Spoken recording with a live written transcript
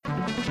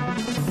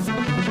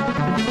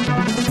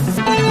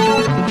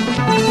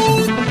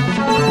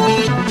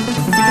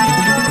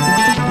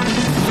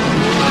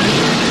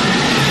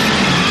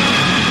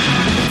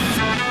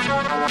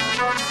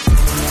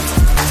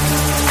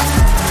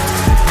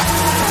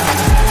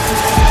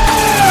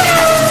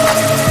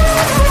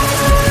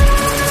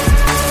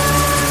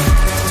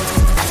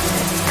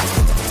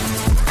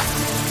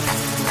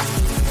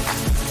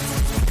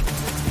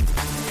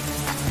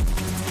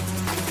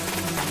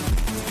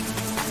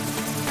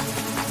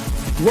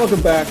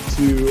Welcome back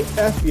to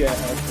F Yeah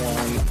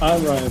F1.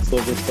 I'm Ryan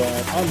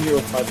Silverstone. I'm here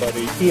with my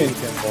buddy Ian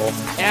Kimball.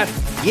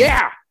 F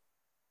yeah.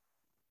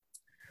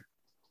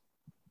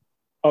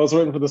 I was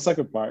waiting for the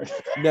second part.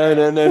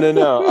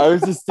 No. I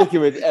was just sticking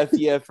with F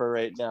yeah for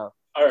right now.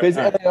 Because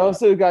all right. I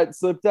also got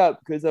slipped up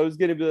because I was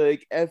gonna be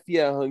like F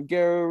yeah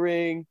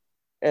Hungaroring,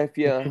 F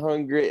yeah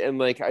Hungary,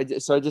 and I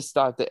just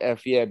stopped at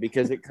F yeah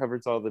because it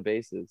covers all the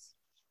bases.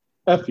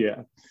 F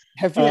yeah.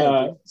 F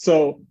yeah.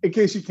 So, in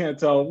case you can't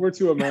tell, we're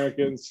two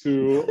Americans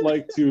who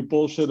like to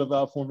bullshit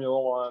about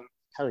Formula One.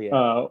 Hell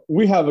yeah.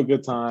 We have a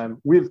good time.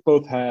 We've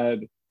both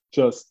had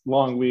just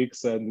long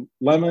weeks, and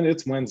Lemon,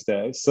 it's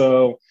Wednesday.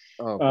 So,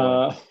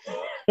 let's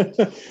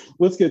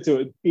get to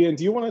it. Ian,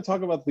 do you want to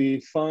talk about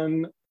the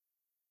fun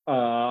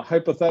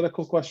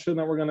hypothetical question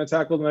that we're going to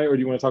tackle tonight, or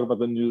do you want to talk about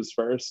the news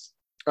first?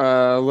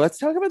 Let's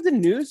talk about the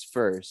news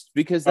first,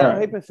 because that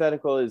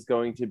hypothetical is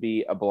going to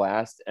be a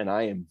blast, and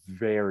I am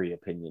very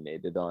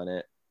opinionated on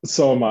it.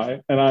 So am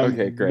I, and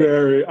I'm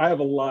great. I have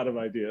a lot of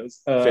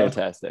ideas.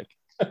 Fantastic.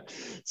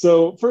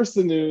 So first,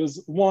 the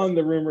news. One,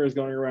 the rumor is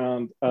going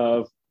around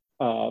of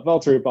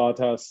Valtteri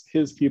Bottas,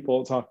 his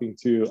people talking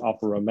to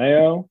Alfa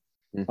Romeo.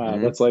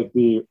 That's like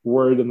the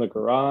word in the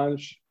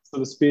garage, so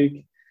to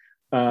speak.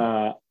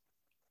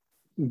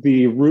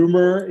 The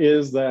rumor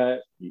is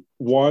that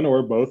one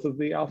or both of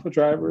the Alfa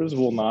drivers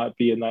will not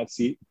be in that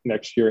seat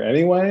next year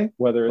anyway,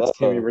 whether it's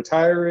Kimi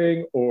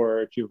retiring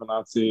or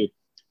Giovinazzi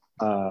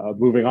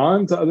moving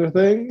on to other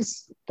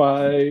things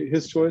by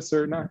his choice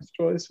or not his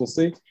choice. We'll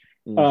see.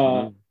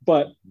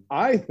 But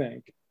I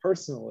think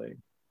personally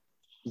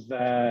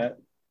that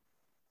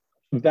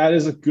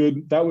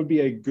would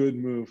be a good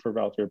move for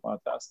Valtteri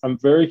Bottas. I'm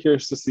very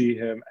curious to see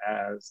him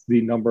as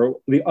the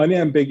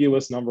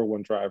unambiguous number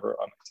one driver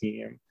on the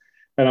team.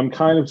 And I'm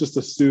kind of just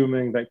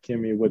assuming that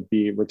Kimi would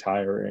be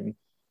retiring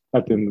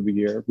at the end of the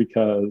year,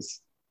 because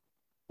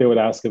they would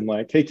ask him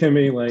like, hey,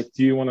 Kimi,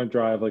 do you want to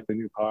drive the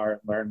new car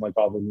and learn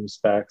all the new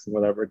specs and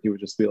whatever? And he would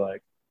just be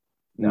like,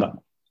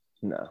 no.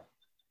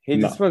 He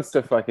just wants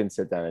to fucking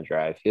sit down and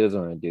drive. He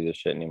doesn't want to do this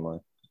shit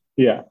anymore.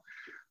 Yeah.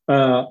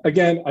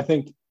 Again, I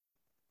think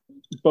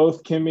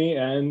both Kimi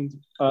and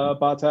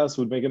Bottas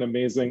would make an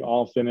amazing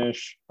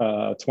all-finish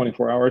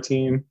 24-hour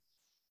team.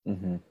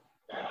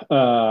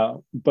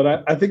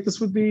 But I think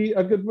this would be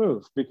a good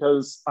move,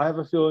 because I have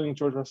a feeling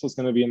George Russell's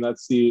going to be in that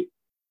seat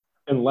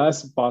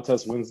unless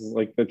Bottas wins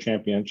the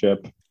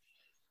championship.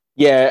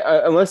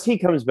 Yeah, unless he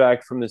comes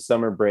back from the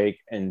summer break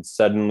and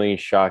suddenly,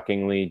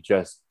 shockingly,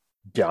 just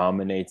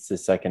dominates the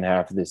second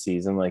half of the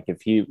season.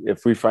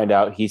 If we find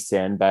out he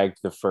sandbagged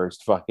the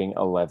first fucking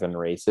 11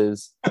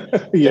 races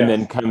and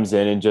then comes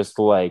in and just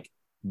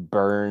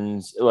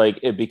burns,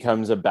 it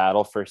becomes a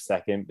battle for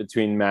second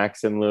between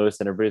Max and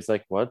Lewis, and everybody's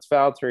like, what's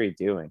Valtteri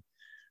doing?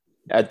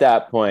 At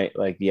that point,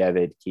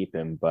 they'd keep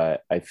him.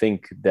 But I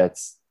think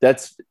that's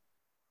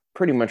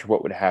pretty much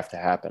what would have to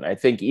happen. I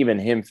think even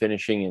him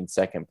finishing in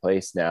second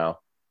place now,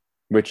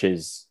 which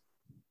is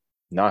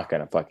not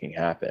gonna fucking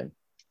happen.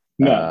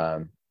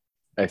 No.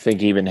 I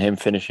think even him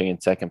finishing in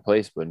second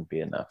place wouldn't be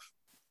enough.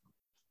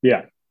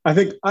 Yeah, I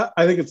think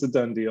it's a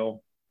done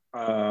deal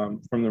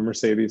from the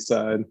Mercedes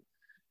side.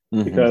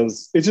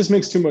 Because it just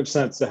makes too much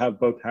sense to have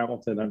both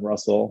Hamilton and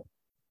Russell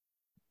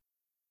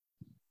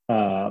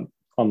on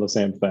the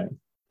same thing.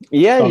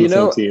 Yeah, on the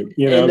same team.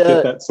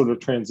 Get that sort of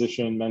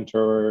transition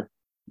mentor.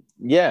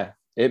 Yeah,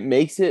 it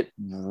makes it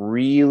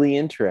really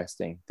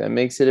interesting. That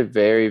makes it a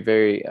very,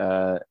 very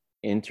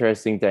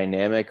interesting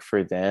dynamic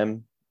for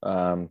them.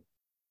 And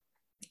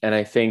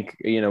I think,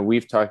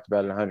 we've talked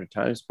about it 100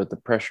 times, but the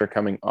pressure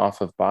coming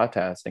off of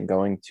Bottas and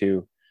going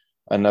to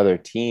another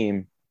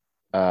team,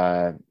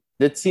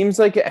 it seems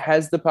like it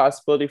has the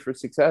possibility for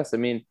success. I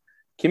mean,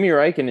 Kimi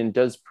Räikkönen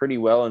does pretty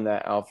well in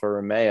that Alfa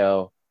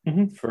Romeo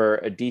for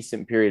a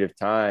decent period of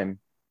time.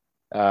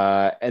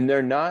 And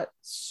they're not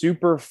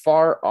super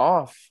far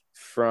off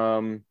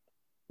from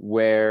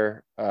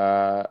where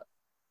the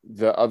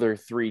other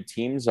three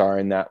teams are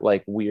in that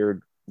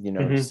weird,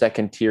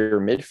 second tier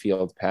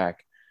midfield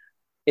pack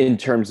in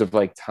terms of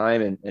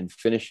time and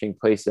finishing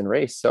place in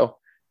race. So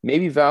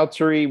maybe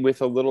Valtteri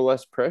with a little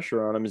less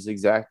pressure on him is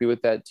exactly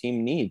what that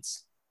team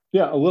needs.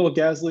 Yeah, a little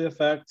Gasly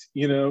effect,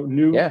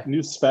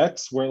 new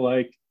specs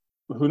where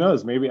who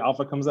knows, maybe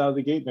Alpha comes out of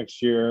the gate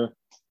next year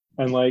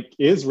and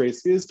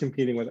is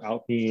competing with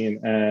Alpine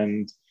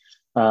and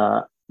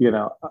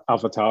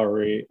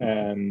AlphaTauri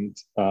and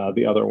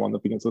the other one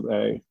that begins with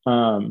A,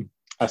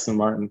 Aston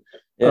Martin.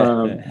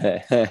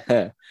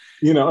 And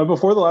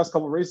before the last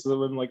couple of races, I've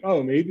been like,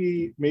 oh,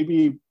 maybe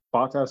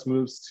Bottas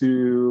moves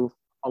to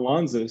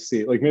Alonso's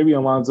seat. Maybe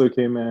Alonso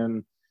came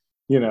in,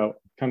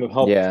 kind of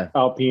helped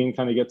Alpine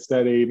kind of get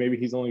steady. Maybe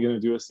he's only going to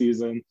do a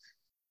season,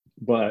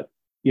 but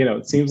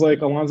it seems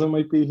like Alonso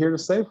might be here to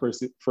stay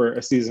for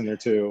a season or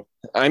two.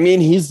 I mean,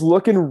 he's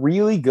looking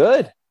really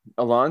good.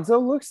 Alonso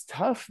looks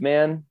tough,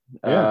 man.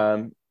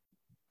 Yeah.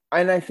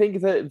 And I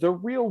think that the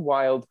real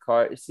wild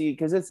card,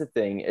 because it's a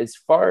thing, as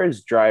far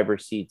as driver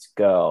seats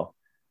go,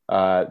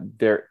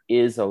 there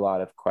is a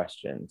lot of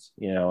questions.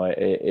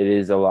 It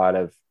is a lot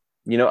of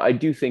I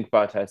do think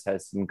Bottas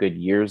has some good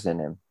years in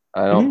him.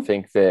 I don't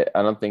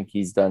Mm-hmm. think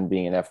he's done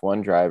being an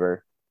F1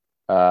 driver.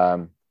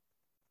 And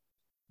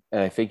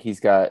I think he's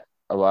got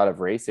a lot of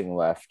racing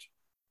left.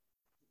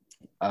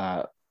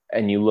 And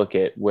you look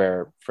at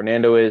where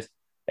Fernando is,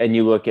 and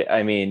you look at,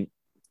 I mean,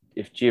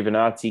 if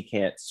Giovinazzi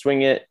can't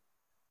swing it,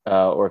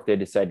 or if they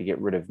decide to get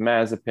rid of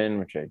Mazepin,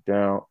 which I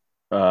don't,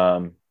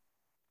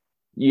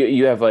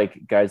 you have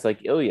like guys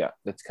like Ilya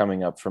that's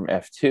coming up from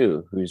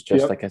F2, who's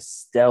just like a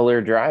stellar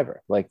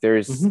driver. Like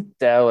there's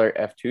stellar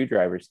F2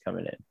 drivers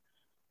coming in.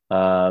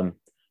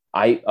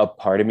 A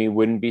part of me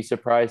wouldn't be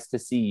surprised to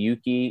see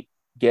Yuki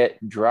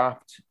get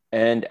dropped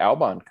and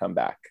Albon come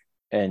back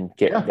and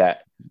get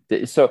that.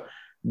 So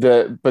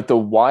but the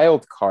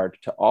wild card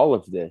to all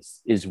of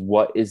this is,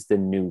 what is the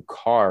new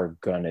car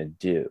gonna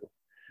do?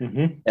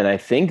 And I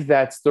think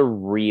that's the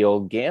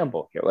real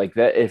gamble here. Like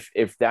that,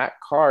 if that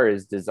car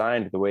is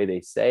designed the way they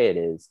say it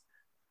is,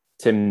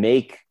 to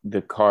make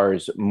the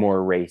cars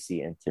more racy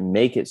and to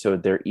make it so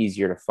they're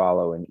easier to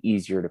follow and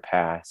easier to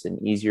pass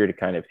and easier to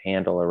kind of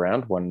handle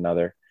around one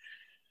another,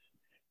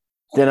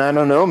 then I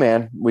don't know,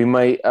 man. We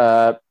might,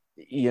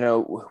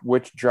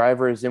 which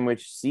driver is in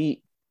which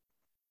seat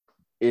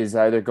is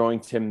either going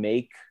to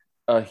make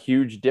a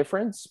huge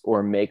difference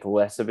or make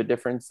less of a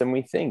difference than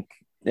we think.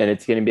 And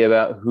it's going to be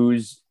about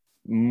who's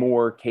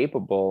more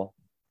capable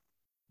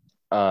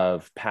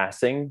of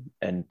passing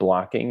and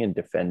blocking and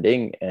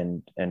defending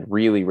and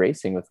really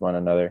racing with one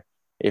another,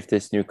 if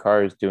this new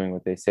car is doing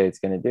what they say it's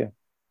going to do.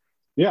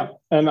 Yeah.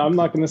 And I'm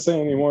not going to say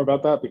any more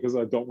about that because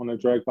I don't want to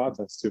drag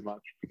Bottas too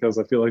much, because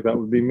I feel like that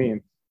would be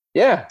mean.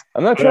 Yeah.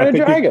 I'm not trying to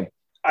drag him.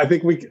 I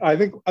think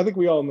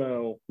we all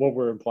know what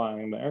we're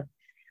implying there.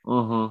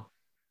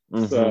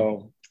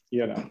 So,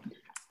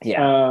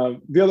 Yeah.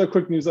 The other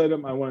quick news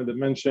item I wanted to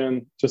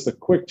mention, just a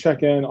quick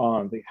check-in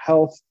on the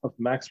health of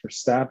Max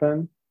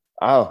Verstappen.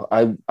 Oh,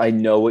 I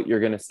know what you're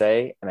going to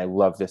say, and I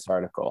love this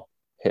article.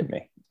 Hit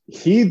me.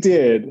 He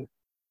did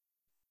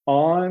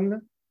over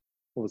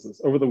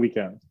the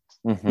weekend,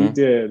 he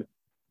did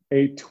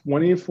a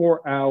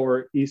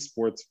 24-hour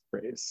esports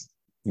race.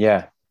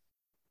 Yeah,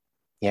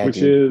 which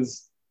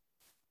is,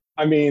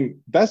 I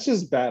mean, that's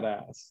just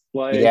badass.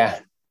 Like, yeah.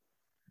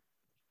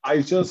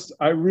 I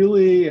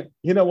really,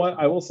 you know what,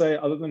 I will say,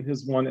 other than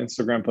his one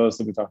Instagram post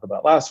that we talked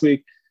about last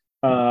week,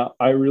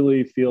 I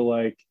really feel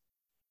like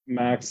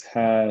Max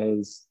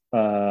has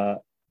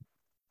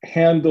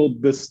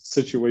handled this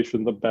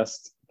situation the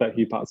best that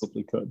he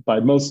possibly could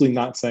by mostly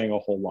not saying a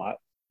whole lot.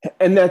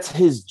 And that's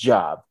his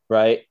job,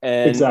 right?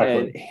 And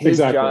exactly. And his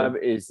job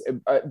is,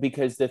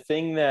 because the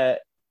thing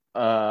that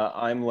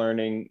I'm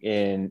learning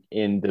in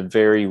the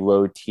very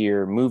low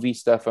tier movie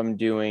stuff I'm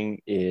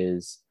doing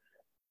is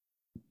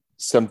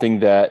something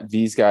that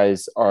these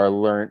guys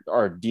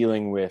are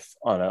dealing with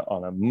on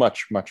a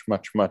much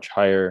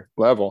higher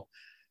level,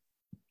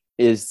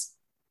 is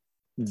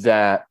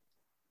that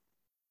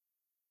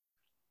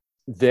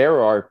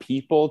there are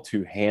people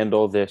to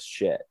handle this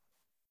shit.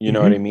 You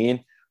know what I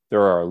mean?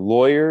 There are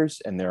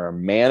lawyers and there are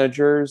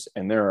managers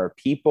and there are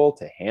people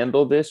to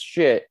handle this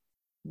shit.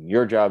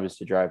 Your job is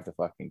to drive the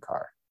fucking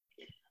car.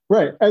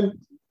 Right.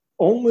 And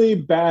only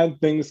bad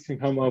things can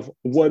come of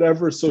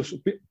whatever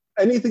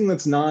anything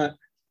that's not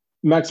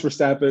Max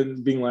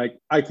Verstappen being like,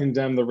 I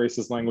condemn the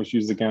racist language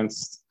used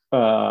against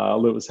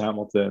Lewis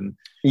Hamilton.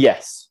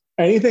 Yes.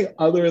 Anything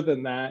other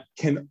than that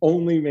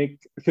only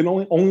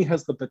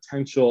has the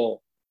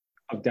potential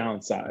of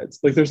downsides.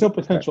 Like, there's no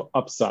potential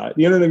upside.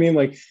 You know what I mean?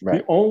 Like,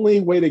 the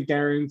only way to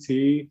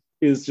guarantee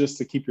is just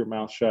to keep your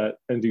mouth shut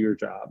and do your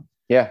job.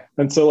 Yeah.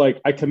 And so, like,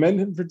 I commend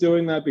him for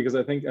doing that, because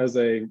I think as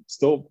a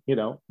still,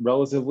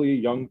 relatively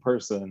young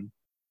person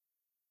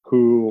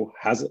who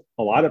has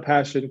a lot of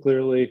passion,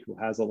 clearly, who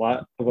has a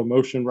lot of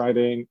emotion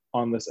riding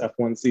on this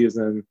F1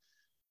 season,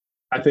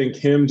 I think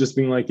him just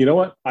being like, you know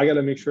what, I got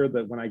to make sure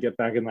that when I get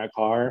back in that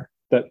car,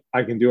 that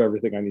I can do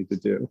everything I need to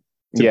do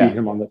to beat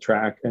him on the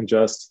track and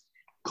just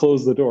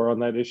close the door on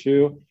that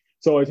issue.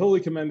 So I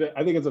totally commend it.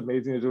 I think it's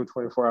amazing to do a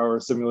 24-hour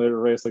simulator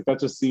race. Like, that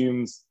just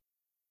seems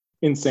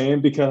insane,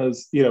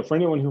 because, for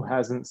anyone who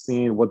hasn't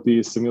seen what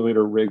these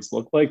simulator rigs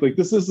look like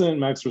this isn't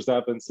Max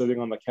Verstappen sitting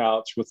on the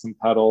couch with some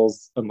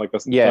pedals and like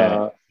he's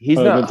not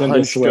Nintendo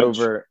hunched Switch.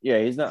 over. Yeah,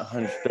 he's not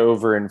hunched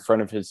over in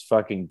front of his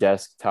fucking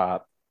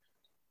desktop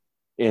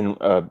in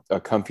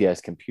a comfy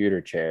ass computer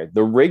chair.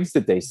 The rigs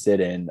that they sit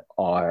in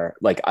are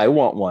like, I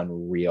want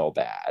one real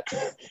bad.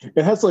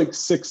 It has like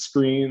 6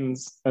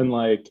 screens, and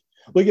like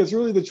it's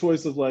really the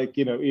choice of, like,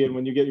 Ian,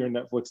 when you get your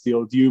Netflix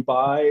deal, do you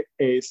buy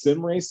a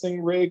sim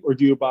racing rig or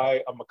do you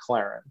buy a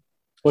McLaren?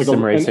 Like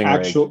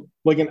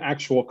an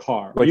actual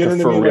car. Like,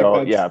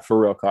 for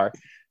real car.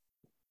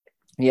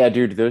 Yeah,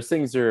 dude, those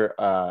things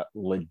are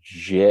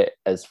legit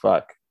as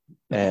fuck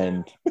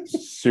and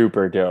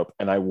super dope.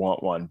 And I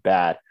want one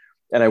bad.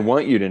 And I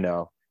want you to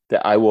know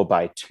that I will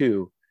buy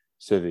 2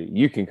 so that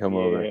you can come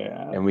over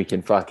and we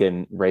can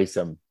fucking race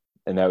them.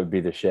 And that would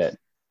be the shit.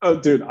 Oh,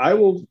 dude, I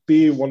will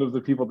be one of the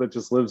people that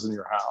just lives in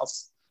your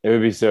house. It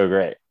would be so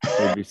great.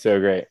 It would be so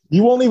great.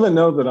 You won't even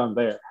know that I'm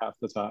there half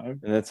the time.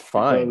 And that's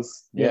fine.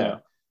 Because,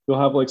 you'll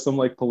have like some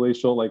like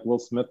palatial like Will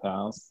Smith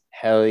house.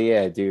 Hell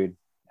yeah, dude.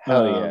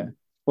 Hell yeah.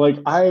 Like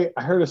I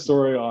heard a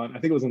story on, I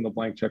think it was in the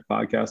Blank Check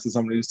podcast, and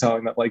somebody was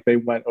telling that like they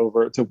went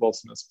over to Will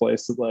Smith's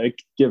place to like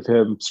give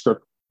him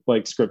script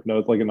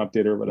notes, like an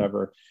update or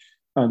whatever.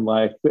 And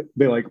like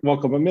they like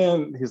welcome him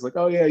in. He's like,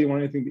 oh yeah, you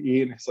want anything to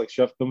eat? And his like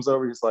chef comes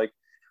over. He's like,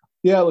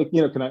 yeah, like,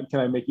 can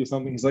I make you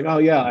something? He's like, oh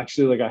yeah,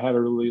 actually, like I had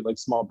a really like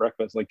small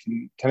breakfast. Like,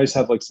 can I just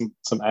have like some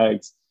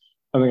eggs?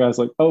 And the guy's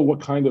like, oh,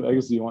 what kind of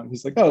eggs do you want?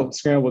 He's like, oh,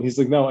 scrambled. He's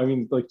like, no, I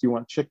mean, like, do you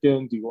want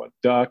chicken? Do you want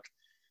duck?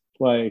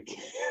 Like,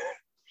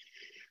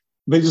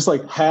 they just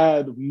like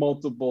had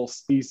multiple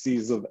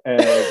species of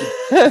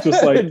eggs,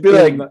 just like be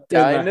like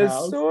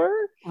dinosaur.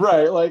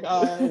 Right, like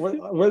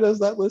where does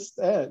that list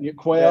end?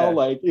 Quail,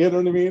 like, you know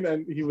what I mean?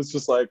 And he was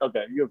just like,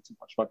 okay, you have too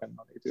much fucking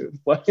money, dude.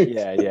 Like,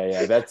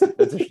 yeah.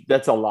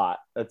 That's a lot.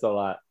 That's a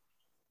lot.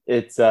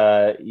 It's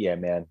yeah,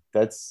 man,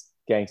 that's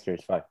gangster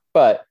as fuck.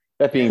 But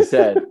that being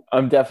said,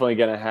 I'm definitely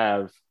gonna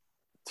have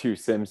 2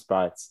 sim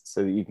spots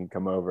so that you can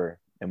come over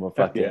and we'll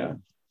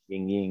fucking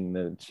ying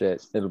the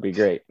shit. It'll be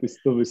great.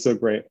 It'll be so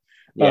great.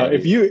 Yeah,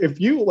 if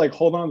you like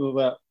hold on to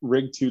that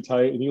rig too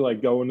tight and you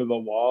like go into the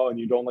wall and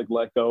you don't like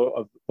let go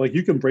of, like,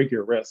 you can break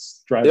your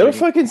wrists driving. They'll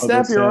fucking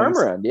snap your arm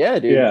around. Yeah,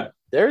 dude. Yeah,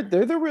 they're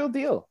the real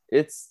deal.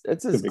 It's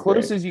as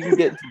close as you can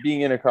get to being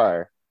in a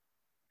car,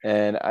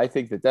 and I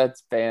think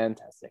that's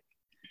fantastic.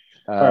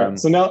 All right,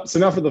 so now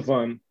for the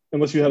fun.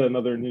 Unless you had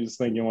another news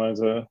thing you wanted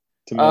to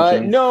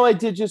mention. No, I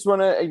did just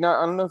want to. I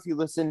don't know if you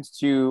listened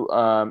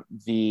to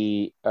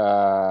the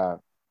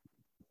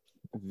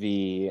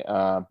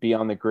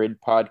Beyond the Grid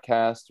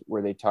podcast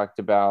where they talked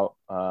about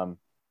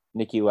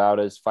Niki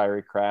Lauda's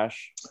fiery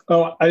crash.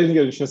 Oh, I didn't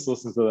get a chance to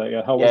listen to that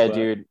yet. How was that?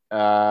 Dude.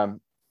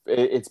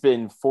 It's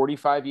been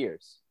 45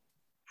 years.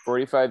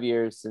 45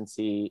 years since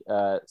he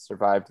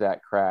survived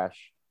that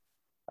crash,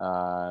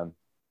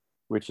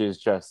 which is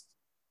just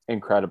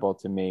incredible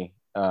to me.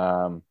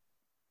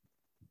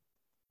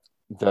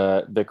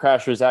 The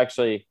crash was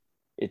actually,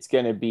 it's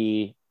going to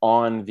be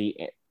on the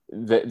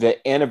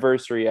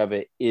anniversary of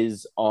it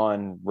is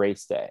on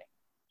race day.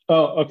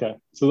 Oh, okay.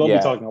 So they'll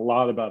be talking a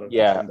lot about it.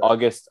 Yeah,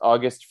 August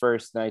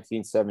 1st,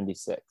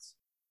 1976.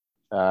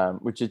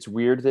 Which it's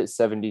weird that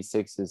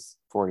 76 is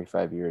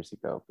 45 years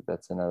ago, but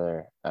that's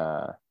another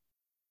animal.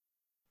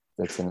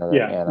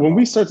 When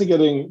we start to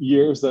getting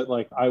years that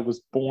like I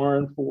was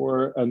born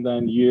for, and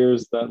then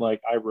years that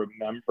like I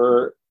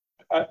remember,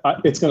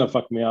 it's gonna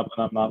fuck me up,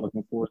 and I'm not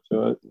looking forward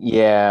to it.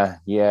 Yeah,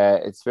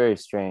 it's very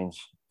strange.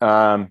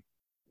 That's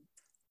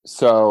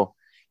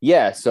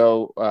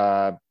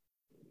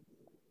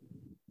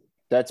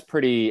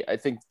pretty. I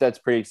think that's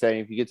pretty exciting.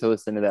 If you get to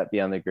listen to that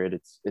Beyond the Grid,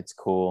 it's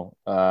cool.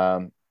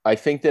 I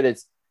think that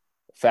it's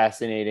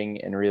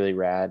fascinating and really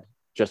rad,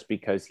 just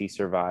because he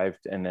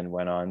survived and then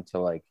went on to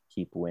like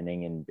keep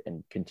winning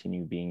and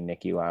continue being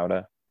Niki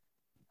Lauda.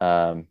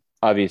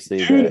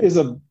 Obviously, dude is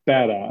a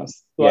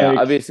badass.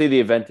 Obviously the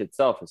event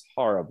itself is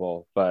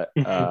horrible, but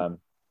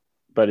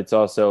it's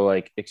also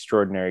like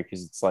extraordinary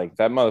because it's like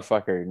that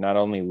motherfucker not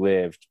only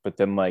lived, but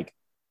then like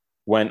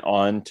went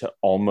on to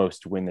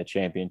almost win the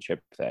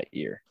championship that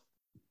year.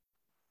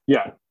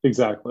 Yeah,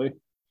 exactly.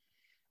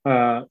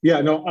 I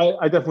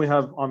definitely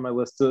have on my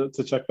list to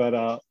check that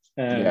out.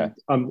 And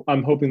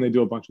I'm hoping they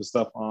do a bunch of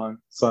stuff on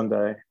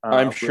Sunday.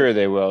 I'm sure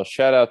they will.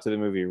 Shout out to the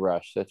movie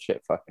Rush. That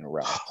shit fucking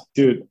rocks.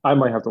 Dude, I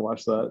might have to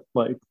watch that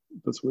like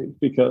this week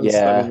because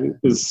that movie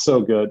is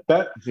so good.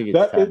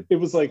 It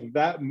was like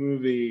that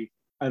movie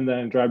and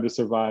then Drive to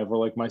Survive were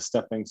like my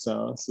stepping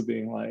stones to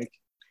being like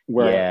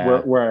where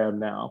I am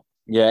now.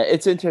 Yeah,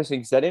 it's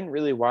interesting because I didn't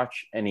really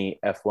watch any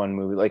F1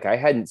 movie. Like I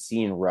hadn't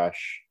seen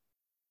Rush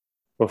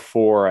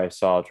before I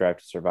saw Drive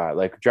to Survive.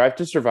 Like Drive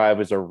to Survive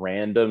was a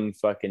random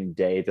fucking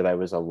day that I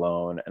was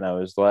alone and I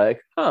was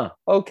like,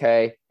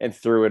 okay, and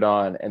threw it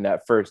on. And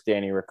that first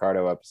Danny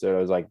Ricciardo episode,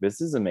 I was like,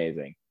 this is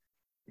amazing.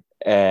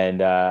 And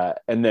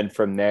then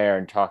from there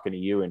and talking to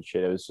you and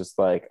shit, it was just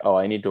like, oh,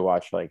 I need to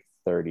watch like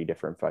 30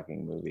 different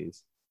fucking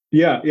movies.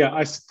 Yeah.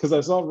 Because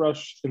I saw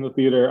Rush in the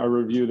theater. I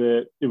reviewed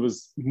it. It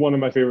was one of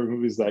my favorite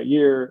movies that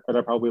year. And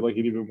I probably like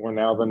it even more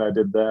now than I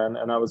did then.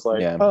 And I was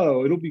like,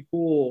 oh, it'll be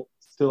cool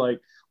to like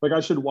I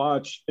should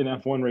watch an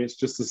F1 race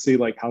just to see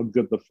like how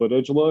good the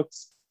footage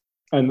looks.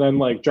 And then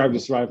like Drive to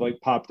Survive like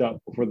popped up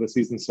before the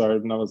season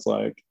started. And I was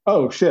like,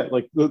 oh shit,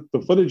 like the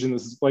footage in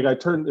this is like, I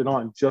turned it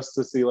on just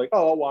to see like,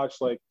 oh, I'll watch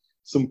like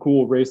some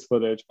cool race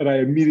footage. And I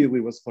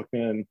immediately was hooked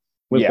in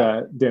with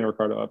that Dan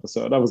Ricciardo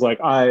episode. I was like,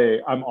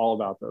 I'm all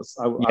about this.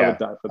 I would die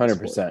for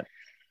this.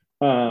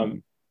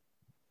 100%.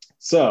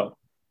 So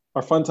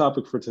our fun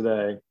topic for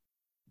today.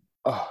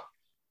 Oh,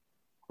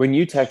 when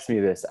you text me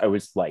this, I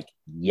was like,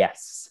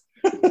 yes.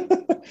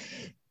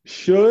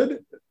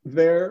 Should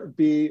there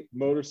be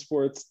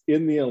motorsports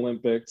in the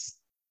Olympics,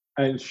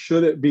 and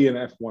should it be an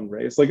F1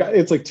 race? Like,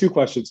 it's like 2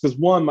 questions, because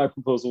one, my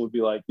proposal would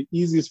be like the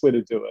easiest way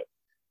to do it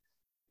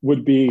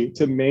would be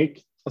to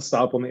make a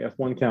stop on the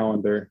F1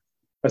 calendar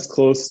as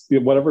close,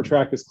 whatever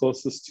track is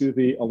closest to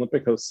the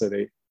Olympic host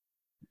city.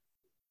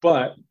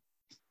 But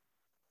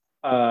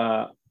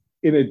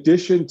in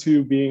addition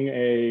to being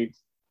a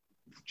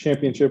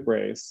championship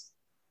race,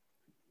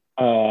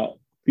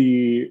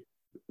 the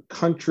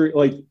country,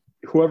 like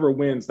whoever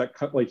wins that,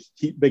 like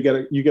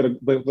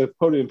the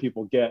podium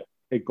people get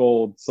a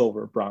gold,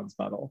 silver, bronze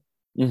medal,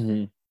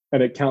 and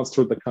it counts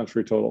toward the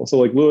country total. So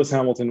like Lewis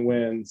Hamilton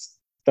wins,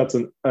 that's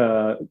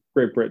a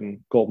Great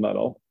Britain gold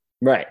medal.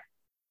 Right.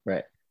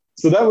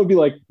 So that would be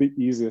like the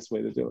easiest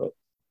way to do it.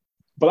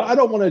 But I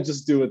don't want to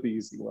just do it the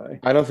easy way.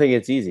 I don't think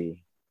it's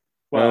easy.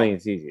 Well, I don't think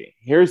it's easy.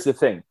 Here's the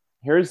thing.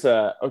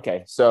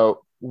 Okay.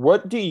 So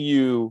what do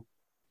you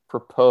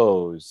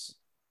propose?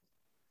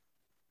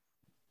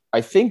 I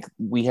think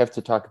we have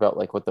to talk about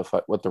like what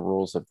the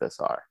rules of this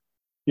are.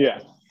 Yeah.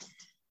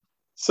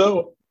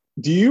 So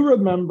do you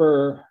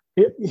remember?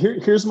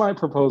 Here's my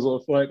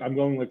proposal. If like I'm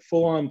going like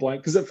full on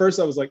blank, because at first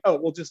I was like, oh,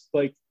 we'll just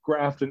like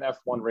graft an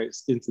F1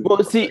 race into the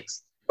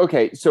Olympics.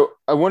 Okay, so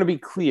I want to be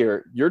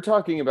clear. You're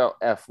talking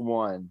about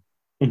F1.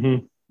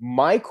 Mm-hmm.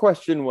 My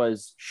question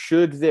was,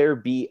 should there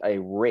be a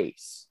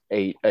race,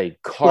 a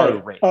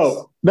car race?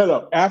 Oh,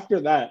 no.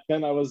 After that,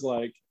 then I was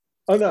like,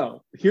 oh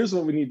no, here's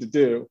what we need to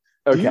do.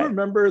 Okay. Do you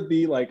remember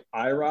the like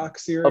IROC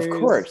series? Of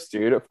course,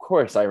 dude. Of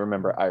course I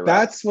remember IROC.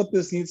 That's what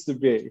this needs to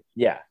be.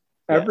 Yeah.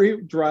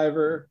 Every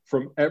driver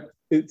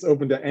it's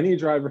open to any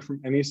driver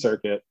from any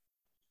circuit.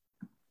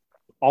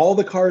 All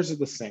the cars are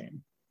the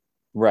same.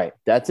 Right.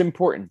 That's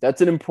important.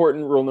 That's an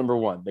important rule number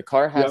one. The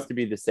car has to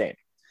be the same.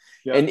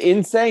 Yep. And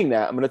in saying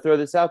that, I'm going to throw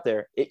this out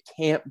there. It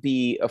can't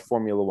be a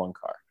Formula One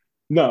car.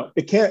 No,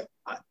 it can't.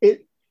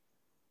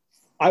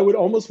 I would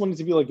almost want it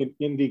to be like an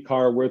Indy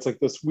car where it's like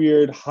this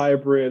weird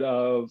hybrid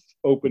of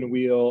open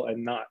wheel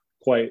and not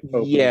quite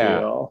open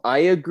wheel. I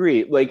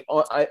agree. Like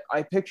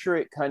I picture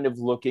it kind of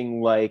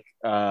looking like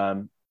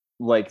the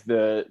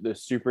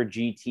Super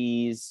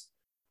GTs,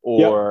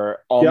 or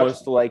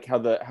almost like how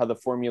the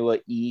Formula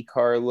E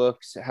car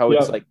looks, how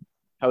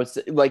it's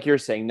like you're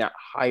saying, that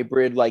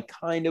hybrid, like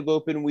kind of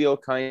open wheel,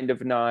 kind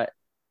of not,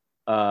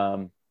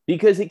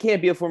 because it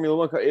can't be a Formula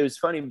One car. It was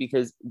funny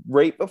because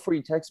right before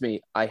you text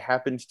me, I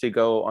happened to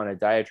go on a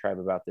diatribe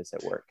about this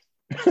at work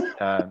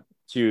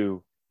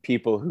to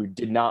people who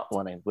did not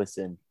want to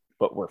listen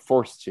but were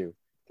forced to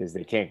because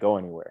they can't go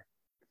anywhere.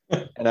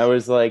 And I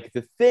was like,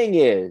 the thing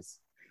is,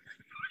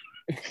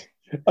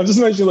 I'm just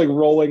imagining like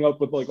rolling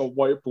up with like a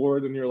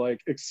whiteboard and you're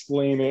like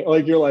explaining,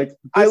 like you're like,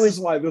 this is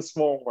why this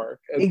won't work.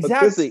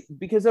 Exactly.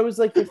 Because I was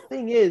like, the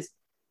thing is,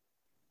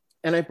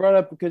 and I brought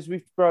up, because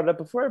we've brought it up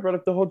before, I brought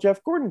up the whole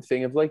Jeff Gordon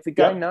thing of like the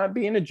guy not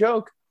being a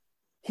joke.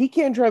 He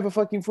can't drive a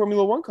fucking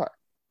Formula One car.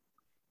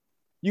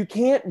 You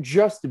can't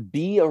just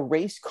be a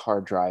race car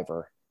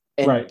driver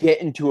and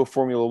get into a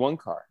Formula One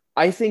car.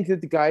 I think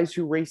that the guys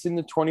who race in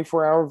the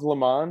 24 Hour of Le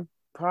Mans,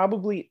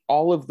 probably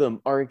all of them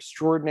are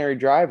extraordinary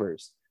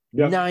drivers.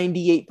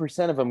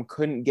 98% of them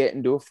couldn't get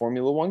into a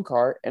Formula One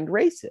car and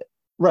race it.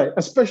 Right.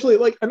 Especially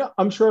like, and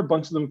I'm sure a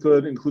bunch of them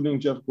could, including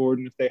Jeff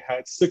Gordon, if they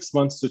had 6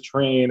 months to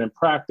train and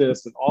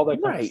practice and all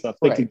that kind of stuff,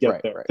 they could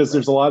get there. Because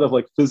there's a lot of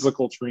like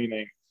physical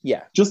training.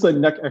 Yeah. Just the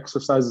neck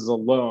exercises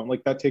alone,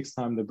 like that takes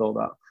time to build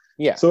up.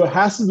 Yeah. So it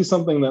has to be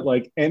something that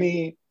like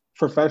any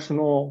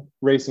professional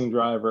racing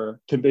driver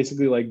can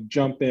basically like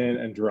jump in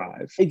and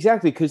drive.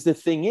 Exactly. Because the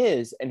thing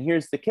is, and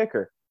here's the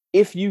kicker,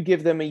 if you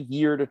give them a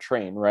year to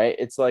train, right?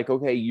 It's like,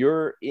 okay,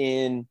 you're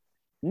in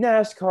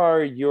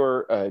NASCAR,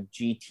 you're a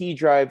GT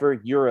driver,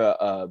 you're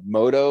a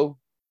Moto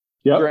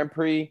Grand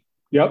Prix.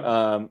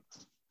 Yep.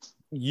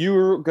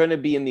 You're going to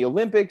be in the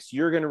Olympics.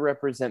 You're going to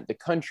represent the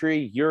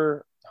country.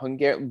 You're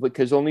Hungarian,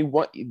 because only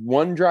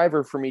one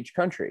driver from each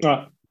country.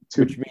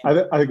 Two. Which means,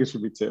 I think it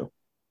should be two.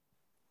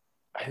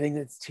 I think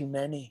that's too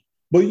many.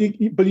 But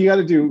you got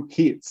to do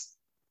heats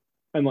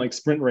and like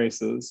sprint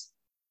races.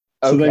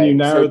 So then you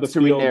narrow the field.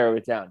 So we narrow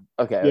it down.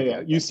 Okay.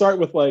 Yeah. You start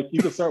with like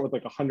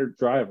 100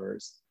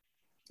 drivers,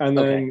 and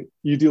then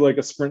you do like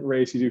a sprint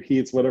race. You do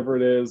heats, whatever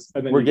it is,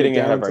 and then we're getting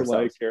ahead of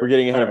ourselves. We're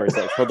getting ahead of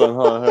ourselves. Hold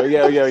on.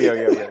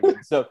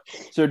 Yeah.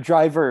 So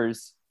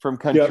drivers from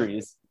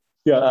countries.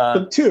 Yeah.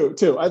 But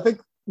two. I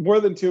think more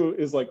than two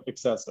is like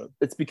excessive.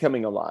 It's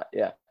becoming a lot.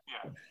 Yeah.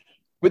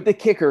 But the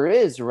kicker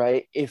is,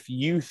 right, if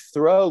you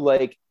throw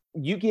like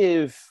you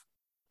give.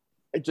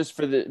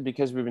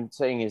 Because we've been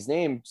saying his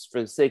name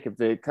for the sake of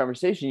the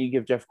conversation, you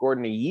give Jeff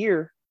Gordon a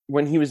year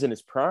when he was in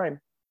his prime.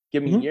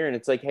 Give him a year, and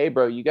it's like, hey,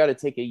 bro, you got to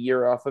take a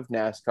year off of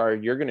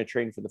NASCAR. You're going to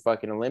train for the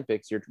fucking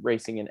Olympics. You're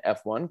racing an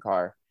F1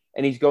 car,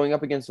 and he's going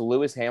up against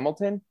Lewis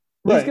Hamilton.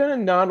 He's going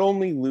to not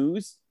only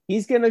lose,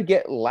 he's going to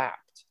get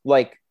lapped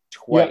like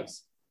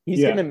twice.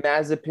 He's going to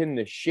Mazepin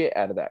the shit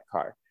out of that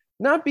car,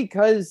 not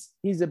because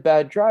he's a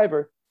bad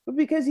driver, but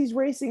because he's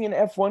racing an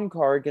F1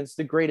 car against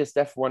the greatest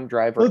F1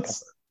 driver ever.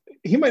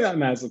 He might not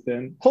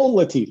Mazepin. He'll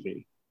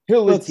Latifi.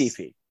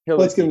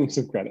 Let's give him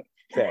some credit.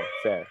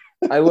 Fair.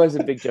 I was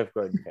a big Jeff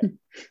Gordon fan.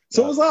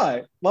 So was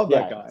I. Love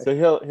that guy. So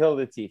he'll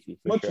Latifi.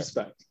 Much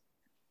respect.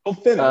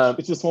 It'll finish.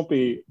 It just won't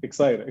be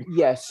exciting.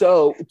 Yeah.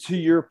 So to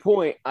your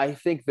point, I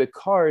think the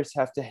cars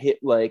have to hit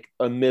like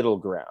a middle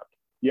ground.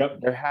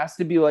 Yep. There has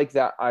to be like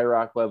that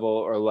IROC level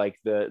or like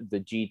the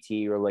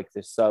GT or like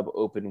the sub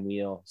open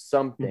wheel,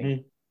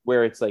 something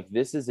where it's like,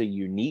 this is a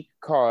unique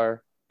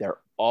car. They're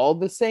all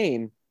the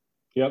same.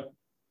 Yep.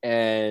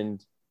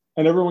 And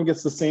everyone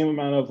gets the same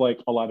amount of like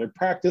allotted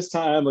practice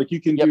time. Like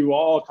you can do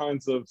all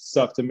kinds of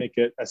stuff to make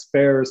it as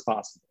fair as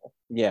possible.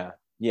 Yeah.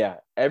 Yeah.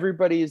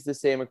 Everybody is the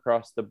same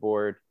across the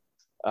board.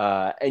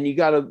 And you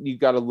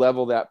gotta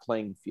level that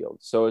playing field.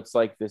 So it's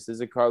like, this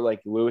is a car, like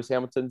Lewis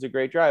Hamilton's a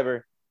great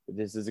driver, but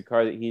this is a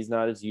car that he's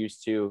not as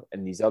used to.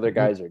 And these other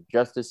guys are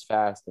just as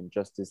fast and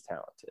just as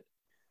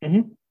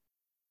talented.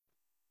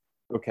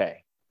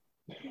 Okay.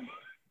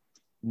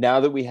 Now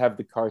that we have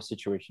the car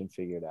situation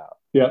figured out.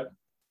 Yeah.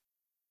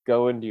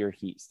 Go into your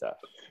heat stuff.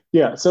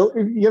 Yeah. So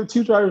if you have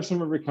 2 drivers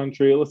from every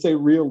country. Let's say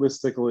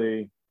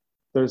realistically,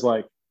 there's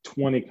like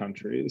 20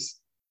 countries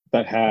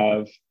that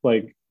have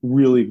like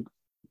really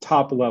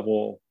top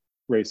level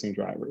racing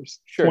drivers.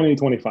 Sure. 20,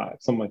 25,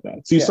 something like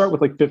that. So you start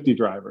with like 50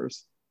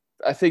 drivers.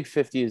 I think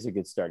 50 is a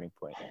good starting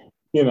point.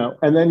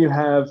 And then you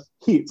have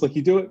heats. Like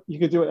you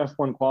could do it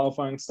F1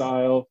 qualifying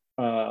style,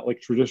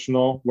 like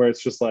traditional, where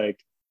it's just like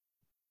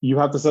you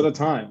have to set a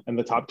time and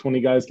the top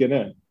 20 guys get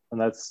in, and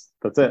that's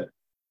it.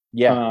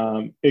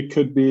 Yeah. It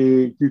could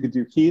be, you could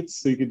do heats,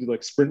 so you could do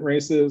like sprint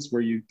races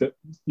where you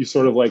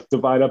sort of like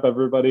divide up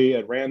everybody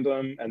at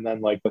random, and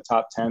then like the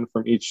top 10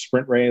 from each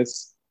sprint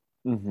race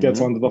gets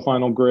onto the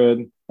final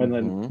grid, and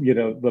then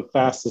your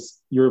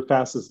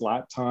fastest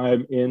lap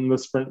time in the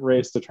sprint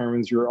race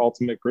determines your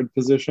ultimate grid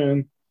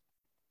position.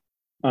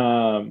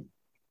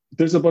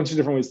 There's a bunch of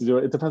different ways to do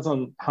it. It depends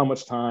on how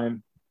much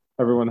time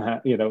everyone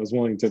is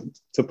willing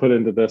to put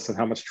into this and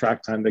how much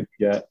track time they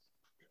can get.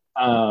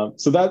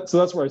 So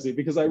that's where I see it,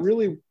 because I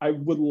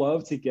would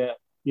love to get,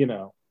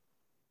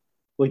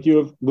 like you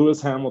have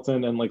Lewis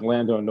Hamilton and like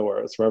Lando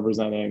Norris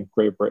representing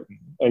Great Britain,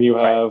 and you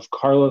have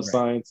Carlos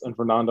Sainz and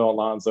Fernando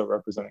Alonso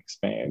representing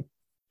Spain.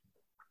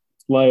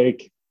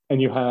 Like, and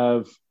you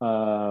have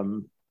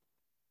I'm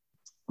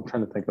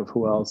trying to think of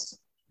who else.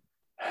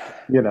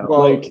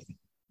 Leclerc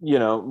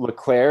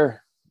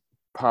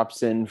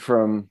pops in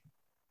from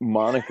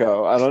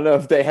Monaco. I don't know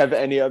if they have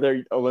any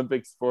other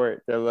Olympic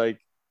sport. They're like,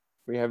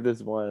 we have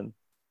this one.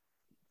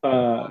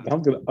 I'm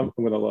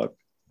gonna look.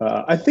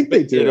 I think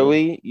they do.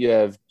 Italy, you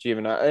have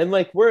Giovinazzi, and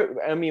like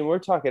we're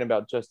talking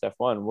about just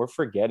F1. We're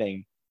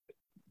forgetting,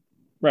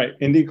 right?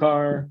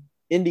 IndyCar,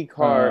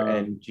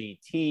 and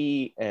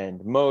GT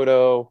and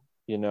Moto.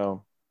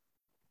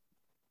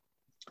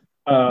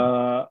 By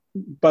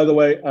the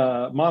way,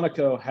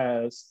 Monaco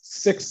has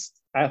 6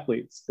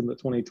 athletes in the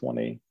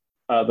 2020,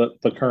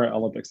 the current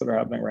Olympics that are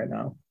happening right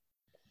now.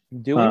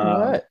 Doing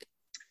what?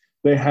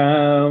 They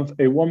have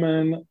a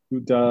woman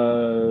who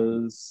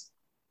does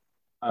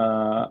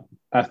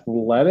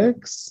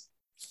athletics.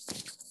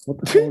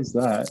 What the hell is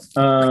that?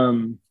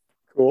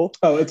 Cool.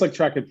 Oh, it's like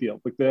track and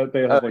field. Like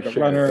they have like a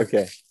runner.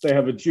 Okay. They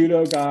have a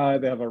judo guy.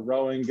 They have a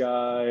rowing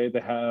guy.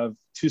 They have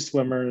 2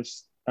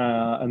 swimmers,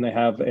 and they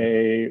have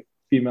a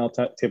female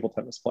table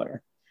tennis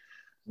player.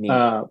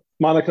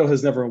 Monaco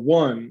has never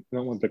won an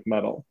Olympic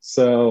medal.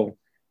 So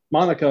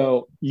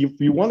Monaco, if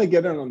you want to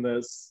get in on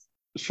this,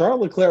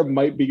 Charles Leclerc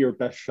might be your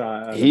best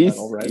shot at a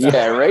medal right now.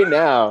 Yeah, right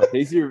now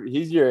he's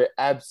your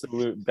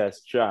absolute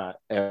best shot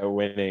at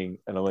winning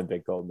an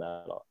Olympic gold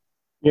medal.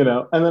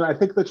 And then I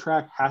think the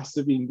track has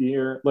to be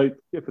near, like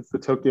if it's the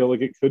Tokyo, like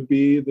it could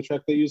be the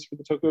track they use for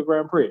the Tokyo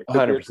Grand Prix.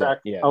 100%.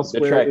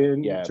 Elsewhere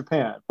in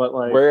Japan, but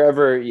like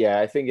wherever. Yeah,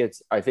 I think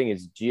it's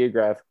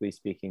geographically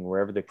speaking,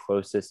 wherever the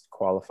closest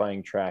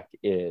qualifying track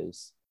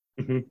is.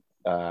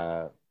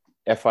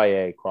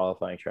 FIA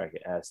qualifying track.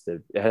 It has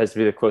to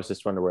be the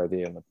closest one to where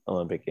the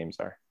Olympic Games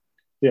are.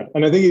 Yeah,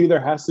 and I think it either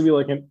has to be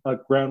like a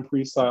Grand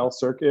Prix style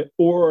circuit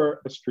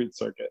or a street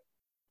circuit.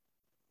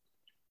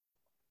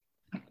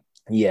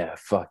 Yeah,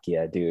 fuck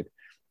yeah, dude.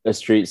 A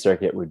street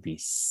circuit would be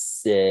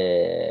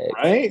sick.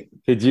 Right?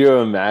 Could you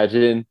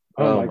imagine?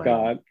 Oh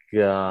my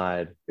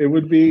God. It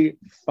would be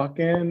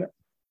fucking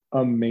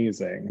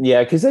amazing.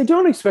 Yeah, because I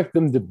don't expect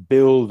them to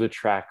build a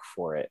track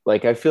for it.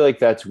 Like, I feel like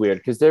that's weird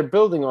because they're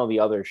building all the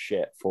other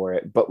shit for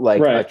it. But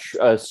like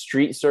a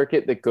street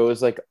circuit that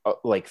goes like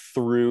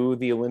through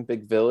the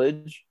Olympic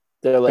Village,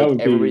 they're like,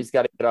 everybody's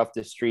got to get off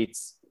the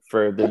streets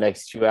for the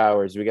next 2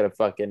 hours. We got a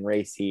fucking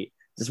race heat.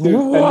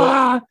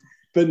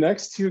 The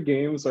next 2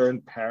 games are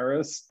in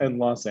Paris and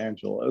Los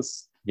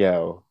Angeles.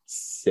 Yo,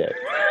 sick.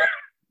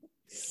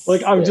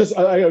 Like I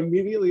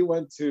immediately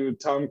went to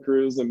Tom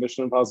Cruise and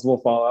Mission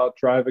Impossible Fallout,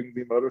 driving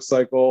the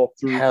motorcycle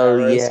through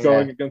Paris,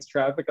 going against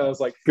traffic. I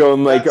was like,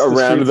 going like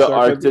around the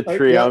Arc de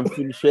Triomphe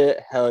and shit.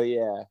 Hell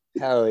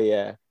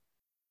yeah,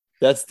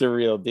 that's the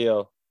real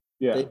deal.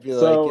 Yeah, they'd be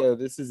like, yo,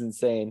 this is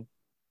insane.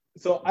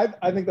 So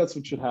I think that's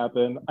what should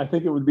happen. I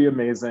think it would be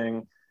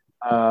amazing.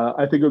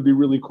 I think it would be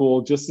really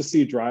cool just to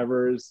see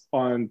drivers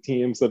on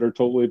teams that are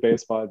totally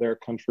based by their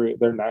country,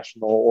 their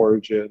national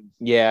origin.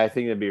 Yeah, I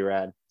think that'd be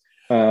rad.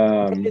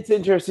 It's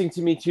interesting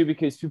to me too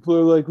because people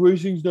are like,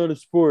 racing's not a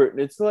sport,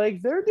 and it's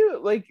like they're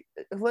doing like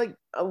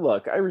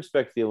look, I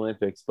respect the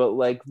Olympics, but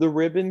like the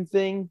ribbon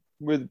thing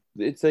where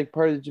it's like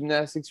part of the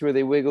gymnastics where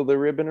they wiggle the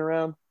ribbon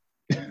around.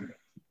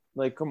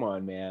 Like, come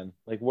on, man.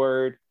 Like,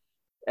 word.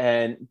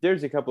 And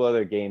there's a couple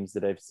other games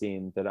that I've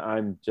seen that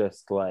I'm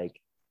just like,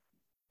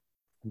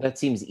 that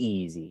seems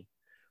easy.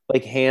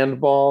 Like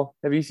handball.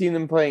 Have you seen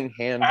them playing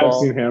I have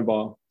handball? seen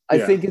handball. I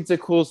think it's a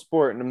cool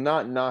sport, and I'm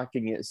not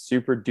knocking it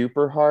super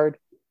duper hard,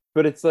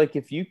 but it's like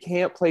if you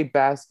can't play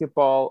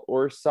basketball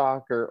or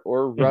soccer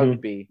or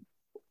rugby,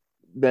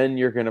 then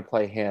you're gonna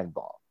play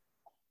handball.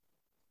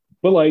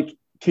 But like,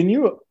 can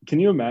you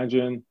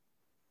imagine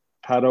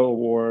Pato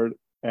Award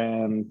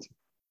and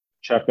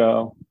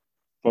Checo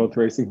both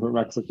racing for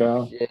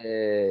Mexico?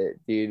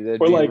 Shit,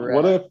 dude. Or like,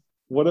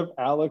 what if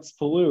Alex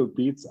Palou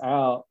beats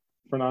out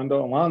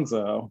Fernando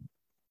Alonso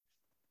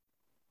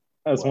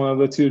as one of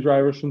the two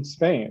drivers from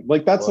Spain?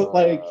 Like, that's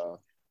like,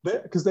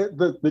 because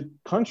the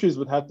countries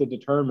would have to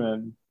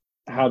determine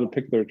how to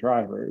pick their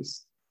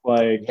drivers.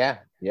 Like,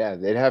 yeah,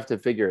 they'd have to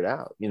figure it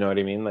out. You know what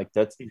I mean? Like,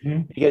 that's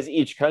because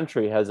each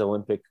country has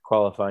Olympic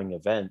qualifying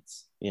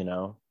events,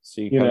 so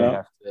you kind of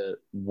have to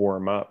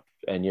warm up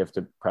and you have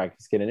to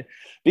practice getting it,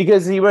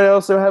 because you might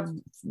also have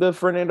the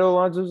Fernando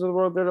Alonso's of the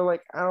world that are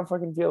like, I don't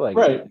fucking feel like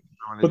right.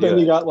 But then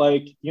you got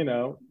like,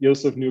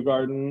 Joseph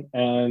Newgarden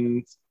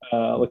and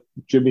like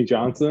Jimmy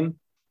Johnson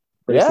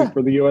racing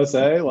for the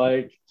USA.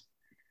 Like,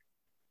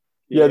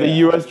 the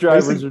US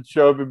drivers would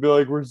show up and be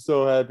like, we're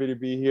so happy to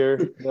be here.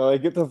 They're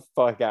like, get the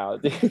fuck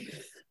out.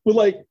 But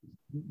like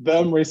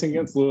them racing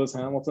against Lewis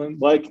Hamilton,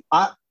 like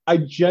I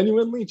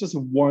genuinely just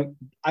want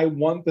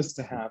this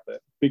to happen,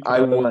 because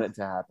I want it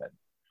to happen.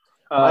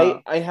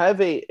 I have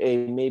a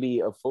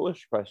maybe a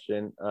foolish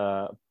question,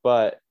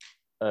 but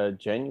a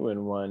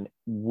genuine one.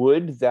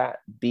 Would that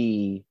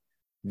be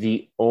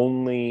the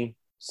only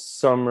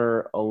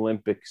Summer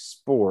Olympic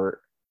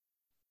sport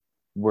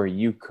where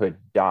you could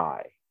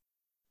die?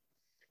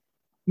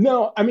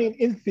 No, I mean,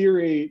 in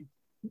theory,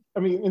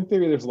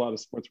 there's a lot of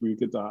sports where you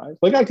could die.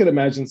 Like, I could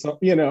imagine some,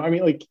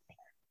 like,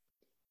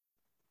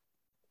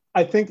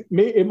 I think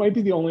it might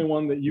be the only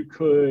one that you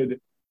could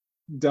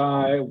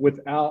die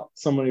without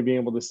somebody being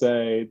able to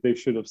say they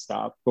should have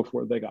stopped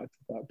before they got to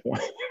that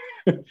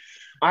point.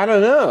 I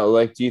don't know.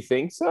 Like, do you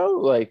think so?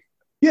 Like,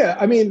 yeah,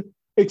 I mean,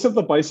 except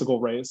the bicycle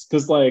race,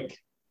 because like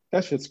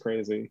that shit's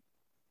crazy.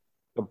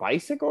 The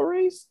bicycle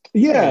race?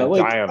 Yeah,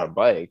 like die on a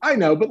bike. I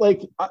know, but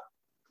like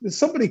if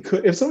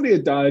somebody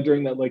had died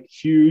during that like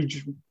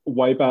huge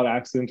wipeout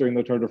accident during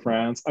the Tour de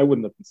France, I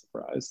wouldn't have been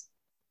surprised.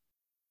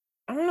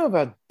 I don't know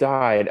about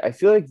died. I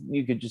feel like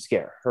you could just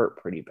get hurt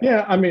pretty bad.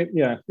 Yeah, I mean,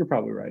 yeah, you're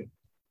probably right.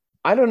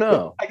 I don't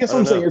know. But I guess what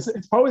I'm saying is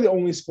it's probably the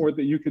only sport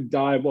that you could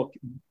die while,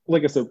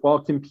 like I said, while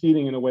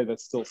competing in a way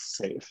that's still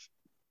safe.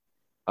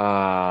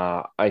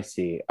 I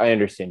see. I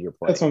understand your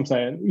point. That's what I'm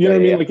saying. You know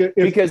what I mean? Like,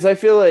 because I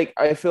feel like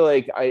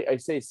I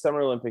say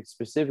Summer Olympics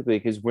specifically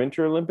because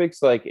Winter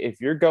Olympics, like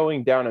if you're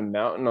going down a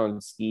mountain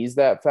on skis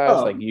that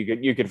fast, like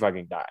you could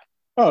fucking die.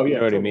 Oh yeah, you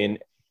know what I mean?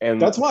 And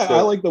that's why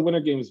I like the Winter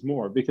Games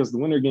more, because the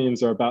Winter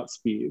Games are about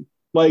speed.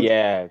 Like,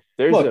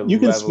 you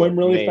can swim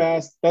really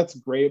fast. That's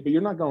great, but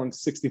you're not going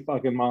 60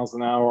 fucking miles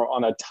an hour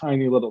on a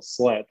tiny little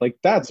sled. Like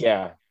that's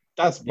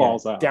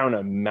balls out down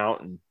a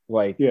mountain.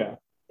 Like,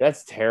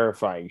 that's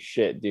terrifying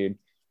shit, dude.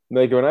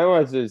 Like when I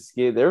watch this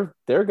ski, they're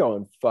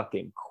going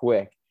fucking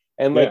quick,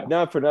 and like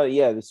not for nothing.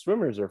 Yeah, the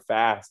swimmers are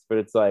fast, but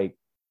it's like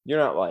you're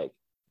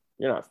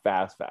not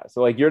fast.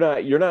 So like you're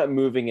not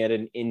moving at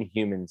an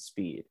inhuman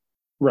speed.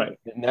 Right.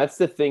 And that's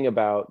the thing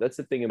about that's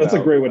a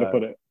great way to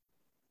put it.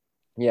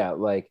 Yeah,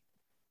 like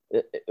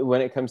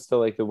when it comes to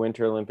like the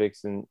Winter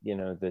Olympics and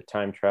the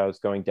time trials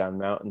going down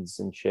mountains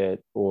and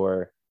shit,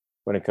 or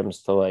when it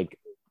comes to like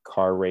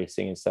car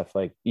racing and stuff,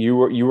 like you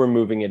were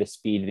moving at a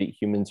speed that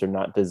humans are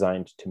not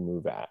designed to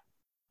move at.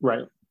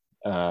 Right.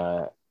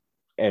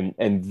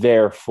 And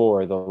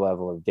therefore the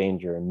level of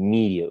danger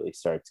immediately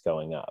starts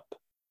going up.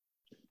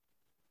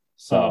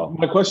 So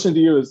my question to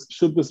you is,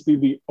 should this be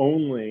the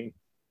only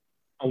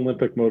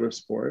Olympic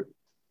motorsport?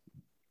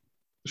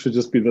 Should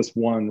just be this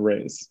one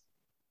race?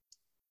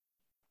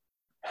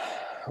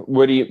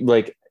 What do you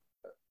like?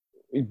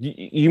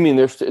 You mean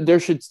there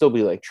should still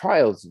be like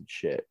trials and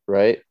shit,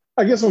 right?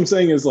 I guess what I'm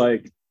saying is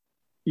like,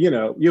 you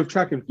have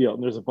track and field,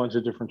 and there's a bunch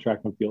of different track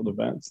and field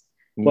events.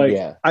 Like,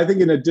 I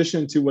think in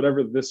addition to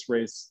whatever this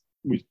race,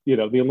 the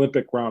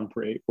Olympic Grand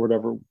Prix or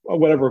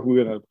whatever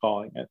we end up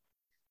calling it,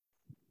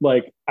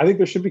 like, I think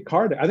there should be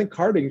karting. I think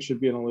karting should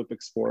be an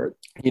Olympic sport.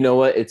 You know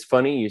what? It's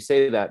funny you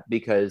say that,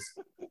 because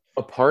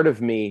a part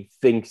of me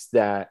thinks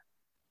that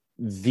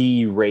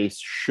the race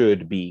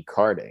should be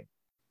karting.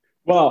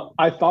 Well,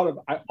 I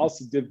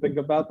also did think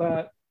about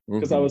that,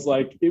 because I was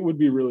like, it would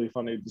be really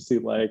funny to see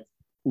like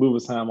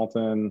Lewis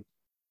Hamilton,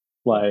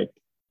 like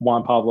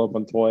Juan Pablo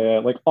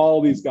Montoya, like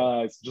all these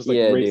guys just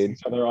like racing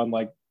each other on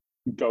like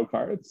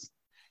go-karts.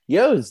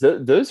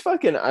 Those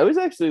fucking, I was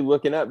actually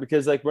looking up,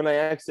 because like when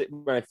I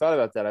thought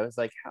about that, I was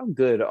like, how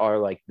good are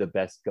like the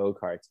best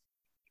go-karts?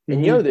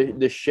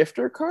 And the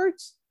shifter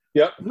carts,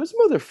 yep, those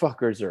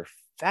motherfuckers are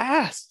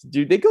fast,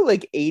 dude. They go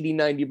like 80,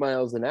 90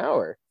 miles an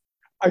hour.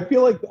 I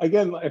feel like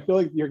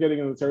you're getting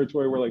in the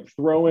territory where like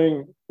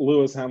throwing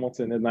Lewis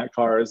Hamilton in that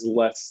car is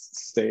less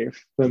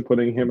safe than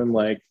putting him in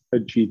like a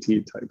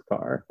GT type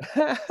car.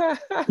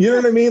 You know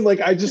what I mean? Like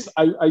I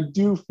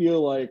do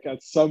feel like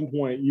at some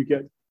point you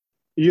get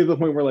to the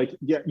point where like,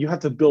 yeah, you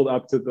have to build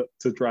up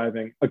to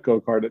driving a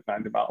go-kart at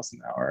 90 miles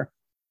an hour.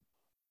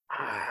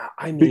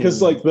 I mean,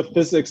 because like the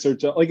physics are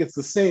just like it's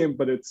the same,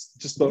 but it's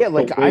just the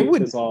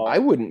weight is all. I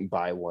wouldn't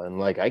buy one.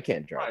 Like I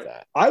can't drive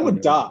that. I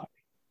would die.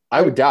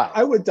 I would die.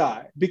 I would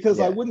die because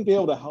I wouldn't be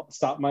able to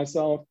stop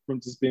myself from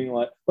just being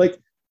like,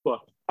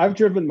 look, I've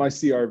driven my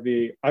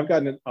CRV. I've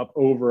gotten it up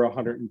over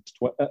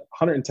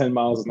 110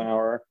 miles an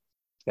hour.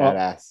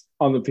 Badass.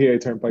 On the PA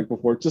Turnpike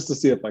before, just to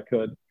see if I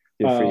could.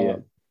 Good for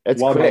you.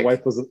 It's while quick.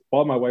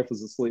 my wife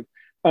was asleep.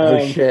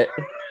 Oh shit.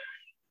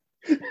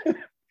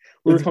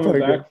 We were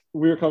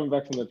coming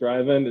back from the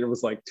drive-in. It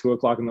was like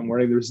 2:00 in the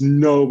morning. There's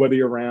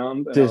nobody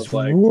around. And just I was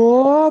like,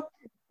 what?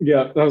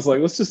 Yeah. I was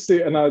like, let's just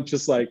see. And I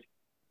just like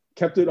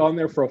kept it on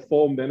there for a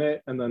full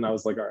minute. And then I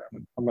was like, all right,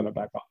 I'm gonna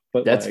back off.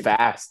 But that's like,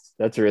 fast.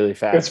 That's really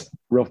fast. It's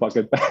real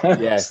fucking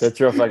fast. Yes, that's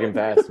real fucking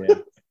fast,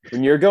 man.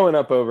 When you're going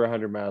up over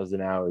 100 miles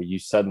an hour, you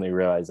suddenly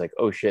realize like,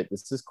 oh shit,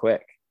 this is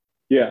quick.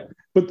 Yeah.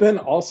 But then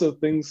also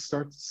things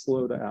start to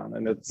slow down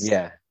and it's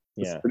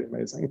pretty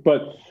amazing.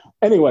 But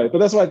anyway,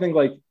 that's why I think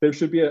like there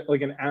should be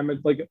an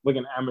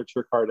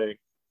amateur karting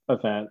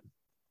event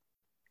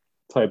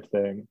type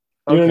thing.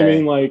 You know what I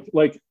mean?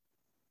 Like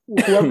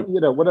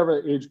whoever,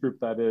 whatever age group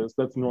that is,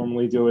 that's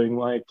normally doing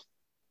like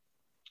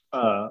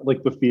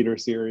the feeder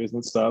series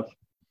and stuff.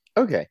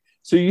 Okay.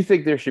 So you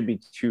think there should be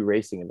 2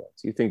 racing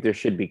events? You think there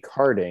should be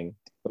karting,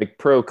 like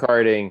pro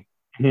karting,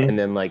 and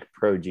then like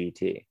pro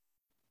GT?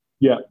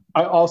 Yeah.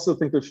 I also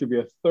think there should be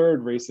a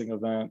 3rd racing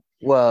event.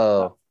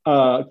 Whoa.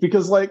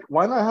 Because like,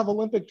 why not have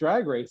Olympic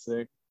drag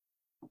racing?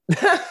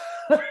 I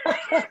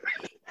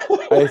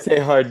say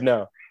hard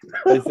no.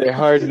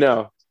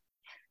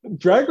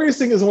 Drag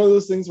racing is one of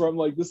those things where I'm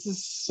like, this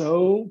is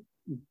so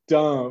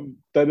dumb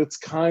that it's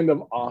kind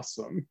of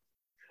awesome.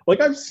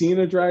 Like I've seen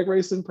a drag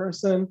race in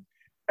person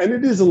and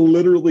it is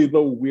literally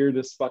the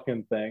weirdest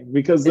fucking thing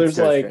because there's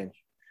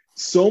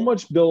so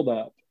much build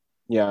up.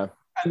 Yeah.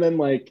 And then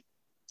like,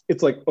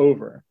 it's like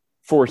over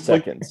 4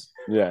 seconds.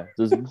 Yeah.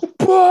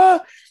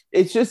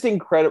 It's just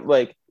incredible.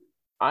 Like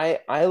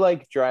I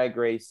like drag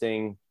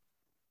racing.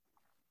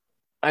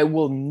 I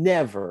will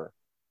never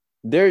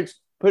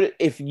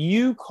if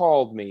you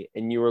called me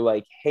and you were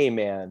like, hey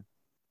man,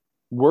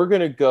 we're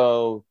going to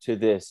go to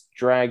this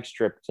drag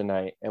strip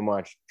tonight and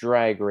watch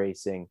drag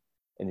racing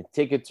and the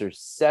tickets are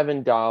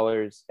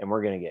 $7 and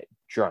we're going to get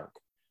drunk.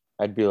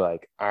 I'd be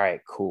like, all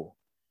right, cool.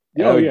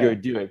 And I would go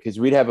do it because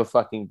we'd have a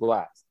fucking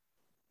blast.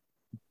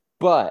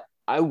 But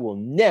I will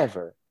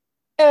never,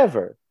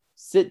 ever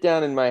sit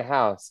down in my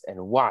house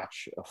and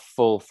watch a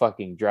full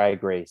fucking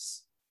drag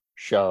race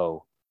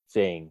show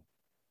thing.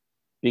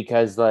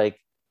 Because like,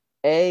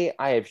 A,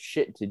 I have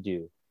shit to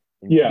do.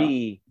 And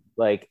B,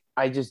 like,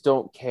 I just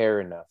don't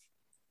care enough.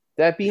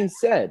 That being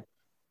said,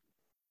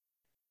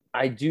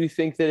 I do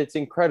think that it's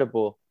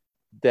incredible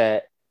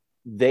that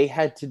they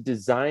had to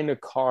design a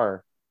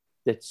car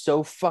that's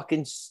so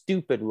fucking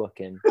stupid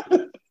looking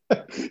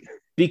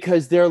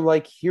because they're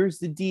like, here's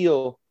the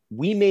deal.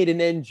 We made an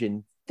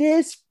engine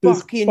this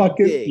fucking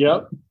big.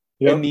 Yep.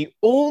 And the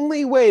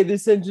only way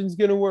this engine's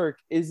going to work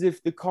is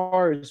if the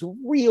car is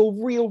real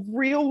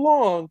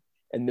long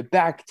and the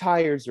back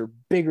tires are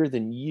bigger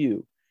than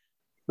you.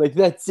 Like,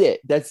 that's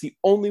it. That's the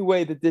only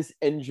way that this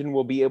engine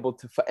will be able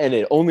to, and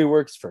it only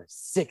works for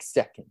 6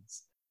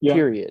 seconds,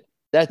 period.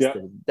 That's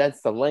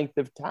the length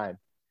of time.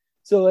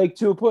 So, like,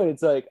 to a point,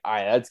 it's like, all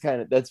right,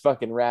 that's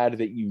fucking rad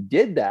that you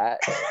did that.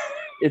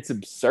 It's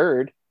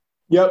absurd.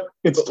 Yep.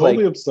 It's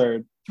totally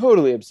absurd.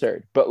 Totally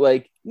absurd, but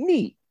like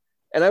neat.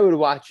 And I would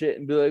watch it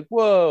and be like,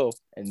 whoa.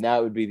 And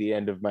that would be the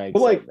end of my excitement.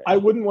 But like, I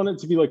wouldn't want it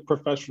to be like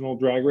professional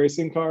drag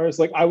racing cars.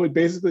 Like, I would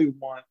basically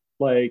want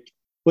like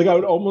I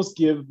would almost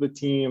give the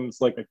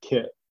teams like a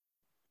kit.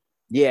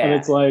 Yeah. And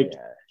it's like,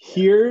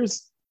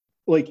 here's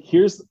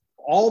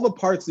all the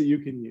parts that you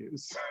can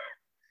use.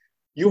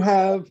 You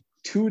have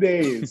 2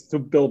 days to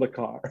build a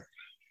car.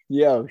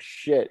 Yo,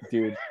 shit,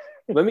 dude.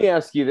 Let me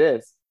ask you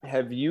this.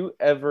 Have you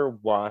ever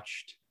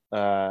watched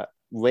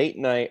late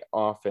night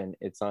often?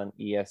 It's on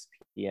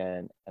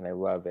ESPN and I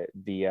love it.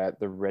 The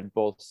Red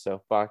Bull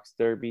Soapbox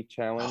Derby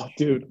challenge. Oh,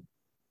 dude.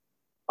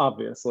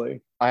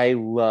 Obviously. I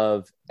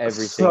love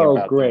everything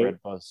about the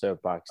Red Bull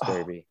Soapbox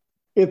Derby.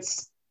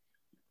 It's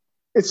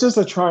just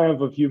a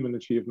triumph of human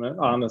achievement,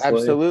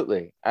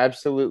 honestly.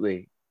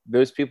 Absolutely.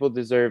 Those people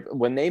deserve,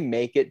 when they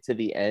make it to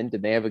the end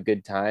and they have a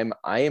good time,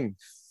 I am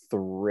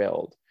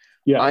thrilled.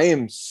 Yes. I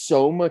am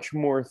so much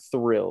more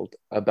thrilled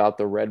about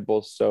the Red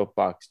Bull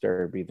Soapbox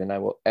Derby than I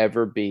will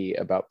ever be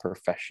about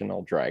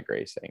professional drag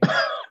racing.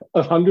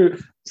 100.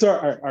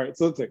 Sorry, all right.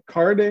 So it's like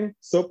karting,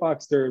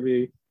 Soapbox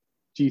Derby,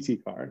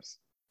 GT cars.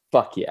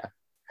 Fuck yeah.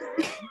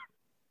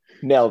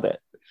 Nailed it.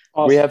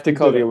 Awesome. We have to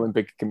call the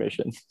Olympic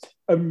Commission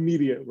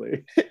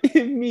immediately.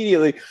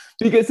 Immediately,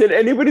 because then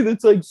anybody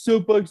that's like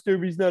soapbox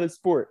derby is not a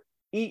sport,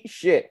 eat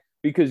shit.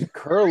 Because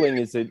curling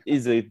is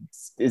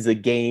a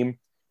game.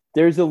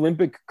 There's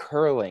Olympic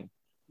curling.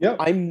 Yep.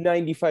 I'm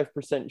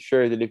 95%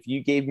 sure that if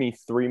you gave me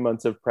 3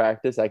 months of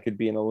practice, I could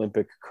be an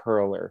Olympic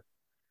curler.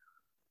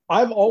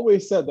 I've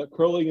always said that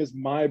curling is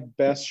my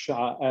best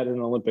shot at an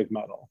Olympic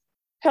medal.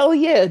 Hell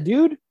yeah,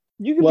 dude.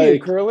 You can be a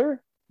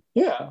curler.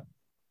 Yeah.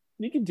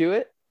 You can do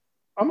it.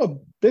 I'm a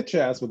bitch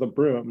ass with a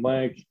broom.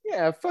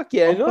 Yeah, fuck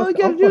yeah. All you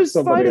gotta do is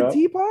slide a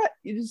teapot.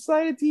 You just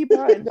slide a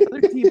teapot into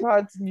other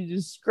teapots and you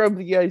just scrub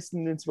the ice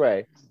in its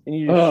way. And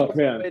you just shove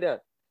it way down.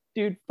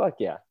 Dude, fuck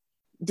yeah.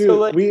 Dude,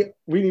 so we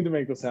need to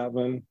make this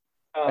happen.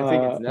 I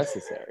think it's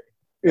necessary.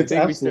 It's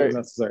absolutely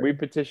necessary. We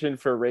petitioned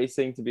for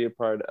racing to be a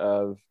part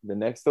of the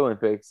next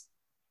Olympics.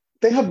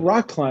 They have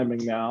rock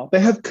climbing now. They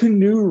have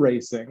canoe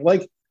racing.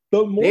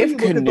 The more they have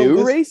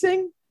canoe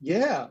racing?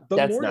 Yeah.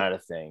 That's not a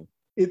thing.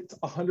 It's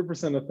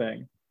 100% a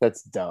thing.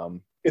 That's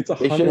dumb. It's 100%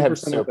 They should have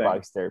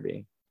soapbox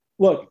derby.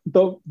 Look,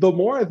 the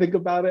more I think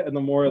about it and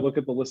the more I look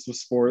at the list of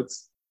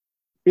sports,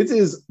 it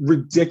is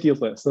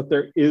ridiculous that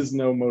there is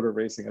no motor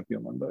racing at the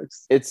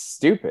Olympics. It's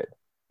stupid.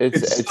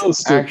 It's so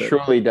stupid.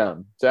 Actually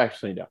dumb. It's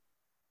actually dumb.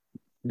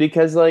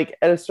 Because at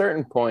a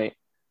certain point,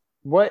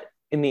 what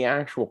in the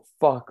actual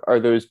fuck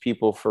are those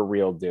people for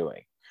real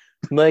doing?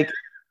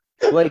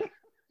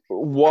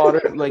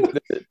 Water,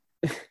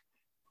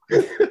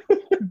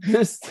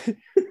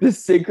 the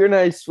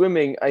synchronized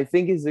swimming, I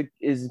think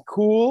is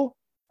cool.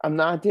 I'm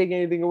not taking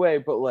anything away,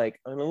 but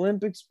an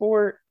Olympic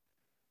sport,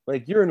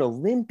 you're an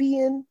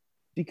Olympian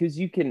because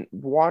you can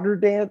water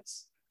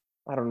dance.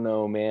 I don't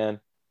know, man.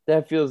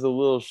 That feels a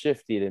little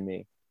shifty to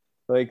me.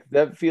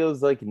 That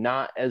feels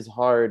not as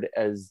hard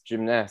as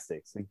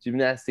gymnastics.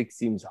 Gymnastics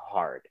seems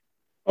hard.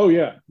 Oh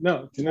yeah,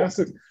 no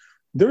gymnastics.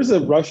 There's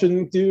a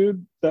Russian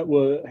dude that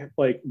would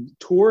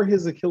tore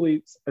his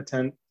Achilles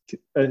tendon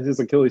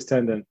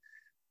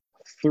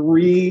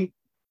 3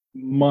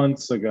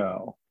 months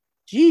ago.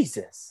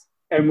 Jesus.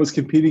 And was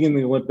competing in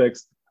the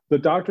Olympics. The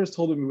doctors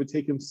told him it would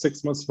take him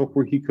 6 months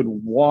before he could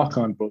walk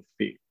on both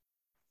feet.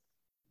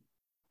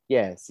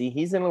 Yeah, see,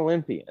 he's an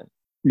Olympian.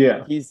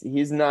 Yeah.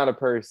 He's not a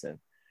person.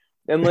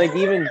 And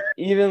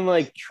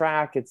even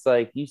track, it's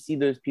you see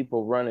those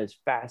people run as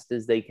fast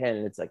as they can,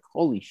 and it's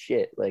holy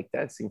shit,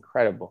 that's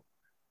incredible.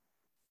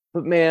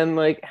 But man,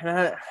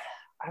 I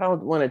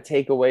don't want to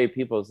take away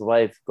people's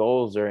life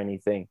goals or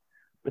anything,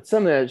 but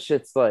some of that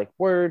shit's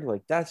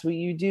word, that's what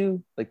you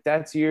do,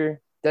 that's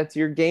your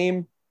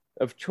game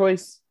of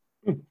choice.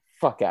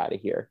 Fuck out of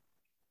here.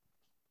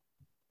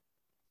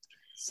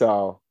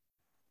 So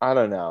I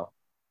don't know.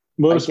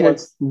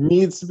 Motorsports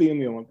needs to be in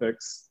the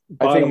Olympics.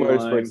 I think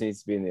motorsports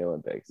needs to be in the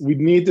Olympics. We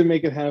need to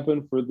make it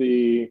happen for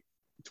the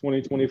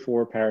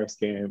 2024 Paris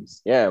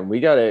Games. Yeah, we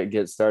got to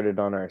get started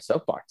on our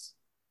soapbox.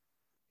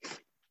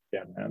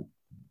 Yeah, man.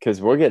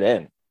 Because we'll get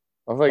in.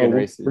 I'm fucking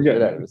racing the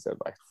shit out of the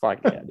soapbox. Fuck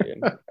yeah,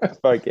 dude.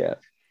 Fuck yeah.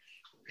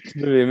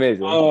 It'd be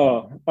amazing.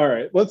 Oh, all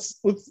right. Let's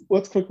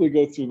quickly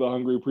go through the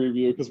Hungary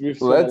preview because we've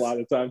spent a lot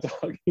of time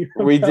talking.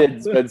 We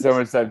did spend so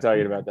much time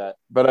talking about that,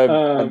 but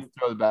I'm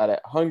thrilled about it.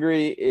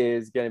 Hungary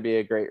is going to be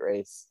a great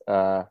race.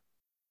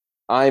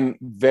 I'm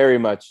very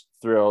much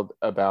thrilled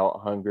about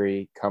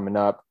Hungary coming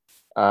up.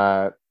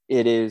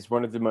 It is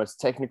one of the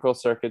most technical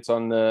circuits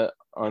on the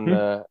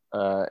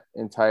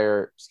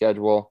entire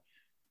schedule.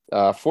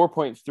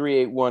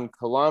 4.381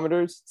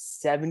 kilometers,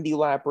 70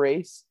 lap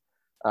race.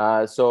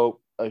 So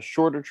a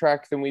shorter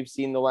track than we've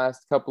seen the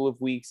last couple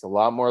of weeks, a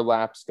lot more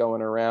laps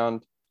going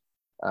around.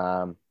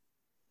 I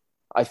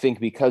think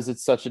because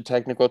it's such a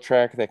technical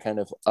track, that kind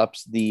of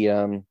ups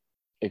the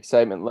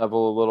excitement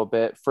level a little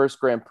bit. First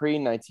Grand Prix,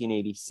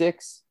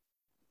 1986.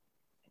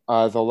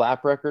 The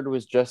lap record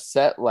was just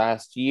set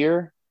last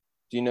year.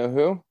 Do you know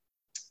who?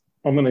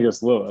 I'm going to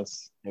guess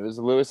Lewis. It was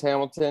Lewis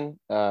Hamilton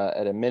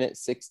at a minute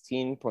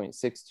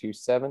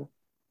 16.627.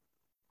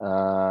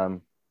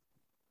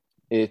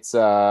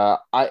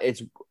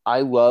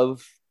 I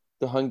love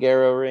the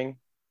Hungaroring.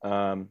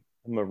 I'm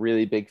a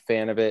really big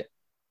fan of it.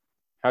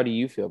 How do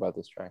you feel about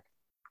this track?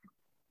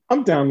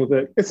 I'm down with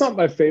it. It's not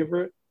my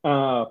favorite,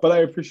 but I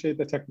appreciate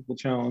the technical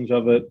challenge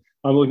of it.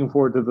 I'm looking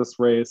forward to this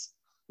race.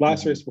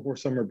 Last race before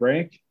summer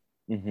break.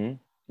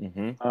 Tensions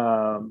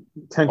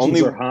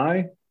are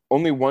high.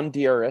 Only one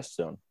DRS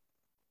zone.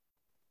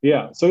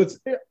 Yeah, so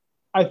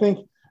I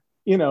think,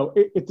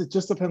 it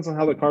just depends on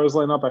how the cars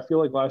line up. I feel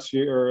like last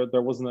year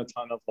there wasn't a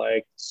ton of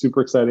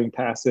super exciting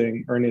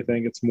passing or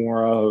anything. It's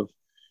more of,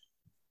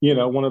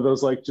 one of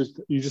those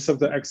you just have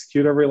to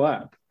execute every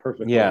lap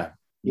perfectly. Yeah,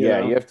 you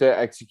have to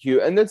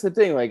execute, and that's the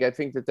thing. I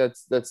think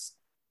that's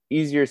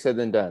easier said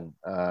than done.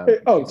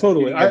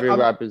 Totally. Every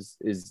lap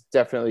is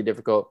definitely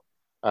difficult.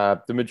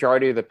 The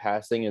majority of the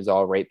passing is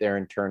all right there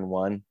in turn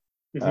one.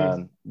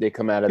 Mm-hmm. They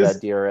come out of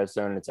that DRS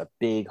zone and it's a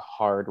big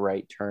hard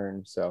right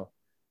turn, so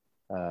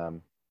I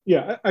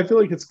feel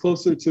like it's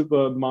closer to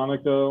the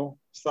Monaco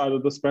side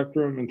of the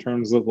spectrum in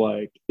terms of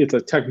it's a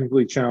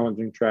technically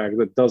challenging track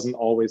that doesn't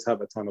always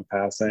have a ton of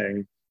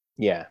passing.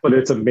 Yeah. But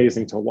it's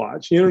amazing to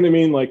watch. You know what I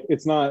mean? Like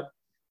it's not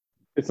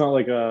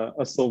like a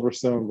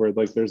Silverstone where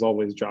like there's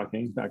always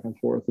jockeying back and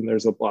forth and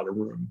there's a lot of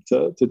room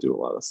to do a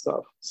lot of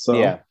stuff.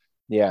 So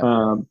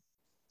yeah.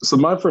 So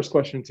my first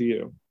question to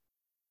you.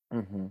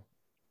 Mm-hmm.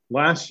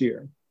 Last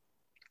year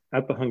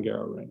at the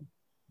Hungaroring,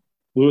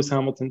 Lewis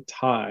Hamilton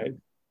tied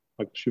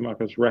Michael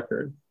Schumacher's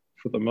record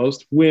for the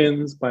most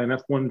wins by an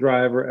F1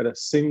 driver at a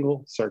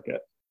single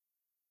circuit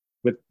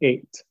with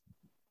 8.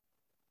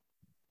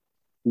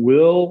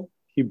 Will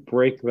he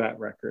break that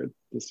record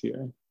this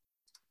year?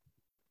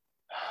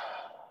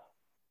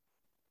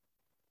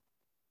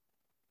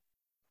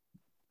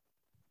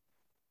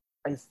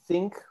 I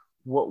think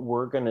what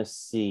we're going to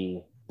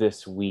see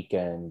this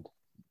weekend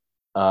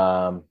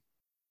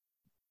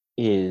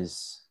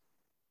is,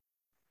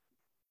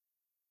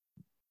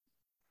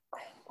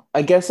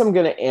 I guess I'm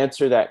going to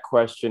answer that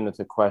question with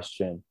a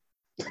question.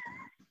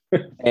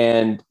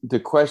 And the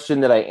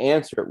question that I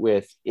answer it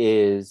with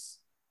is,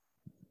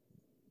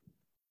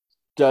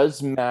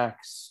 does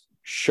Max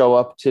show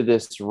up to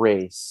this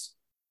race?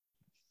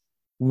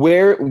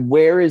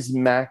 Where is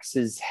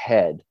Max's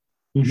head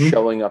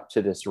showing up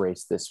to this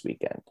race this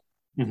weekend?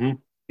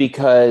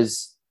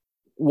 Because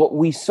what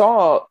we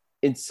saw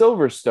in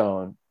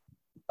Silverstone,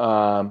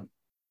 for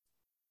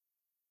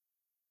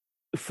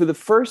the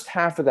first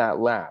half of that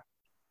lap,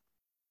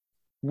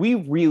 we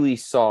really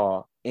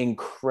saw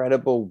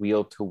incredible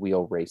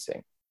wheel-to-wheel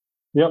racing.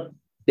 Yep.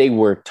 They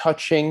were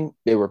touching,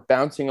 they were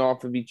bouncing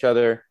off of each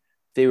other,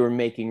 they were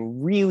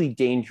making really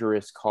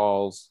dangerous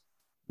calls,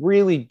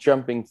 really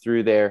jumping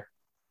through there.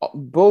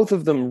 Both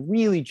of them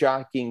really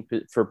jockeying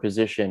for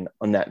position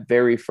on that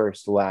very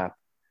first lap.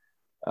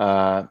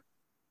 And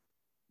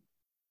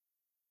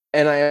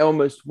I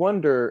almost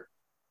wonder,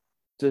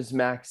 does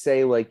Max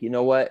say, like, you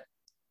know what,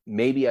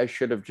 maybe I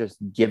should have just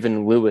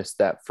given Lewis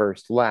that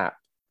first lap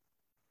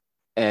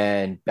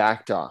and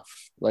backed off?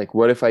 Like,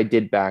 what if I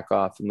did back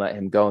off and let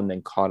him go and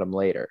then caught him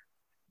later?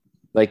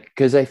 Like,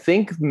 because I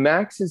think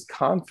Max's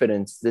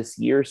confidence this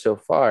year so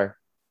far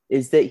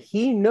is that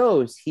he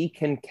knows he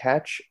can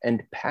catch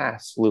and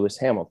pass Lewis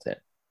Hamilton.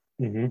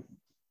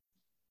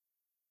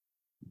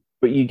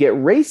 But you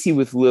get racy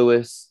with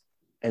Lewis,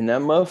 and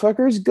that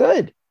motherfucker is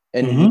good.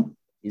 And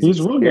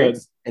he's real good.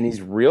 And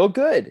he's real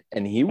good.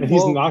 And he's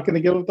not going to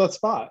give up that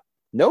spot.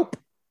 Nope.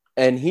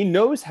 And he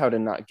knows how to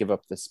not give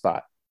up the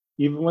spot.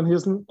 Even when he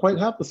doesn't quite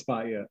have the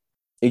spot yet.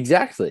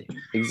 Exactly.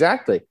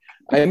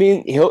 I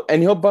mean,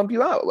 he'll bump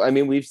you out. I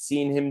mean, we've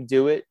seen him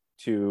do it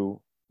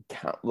to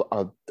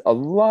a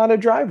lot of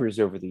drivers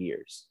over the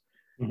years.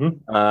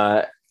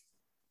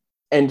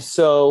 And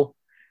so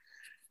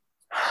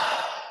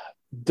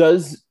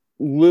does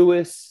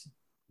Lewis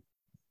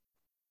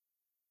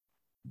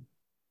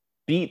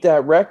beat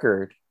that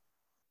record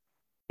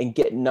and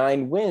get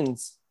 9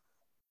 wins?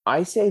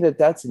 I say that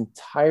that's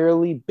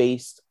entirely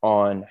based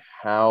on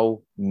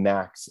how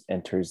Max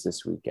enters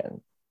this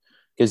weekend.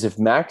 Because if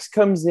Max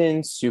comes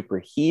in super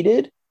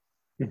heated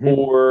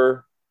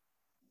or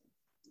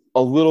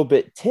a little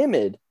bit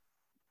timid,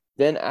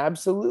 then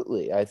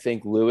absolutely. I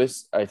think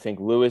Lewis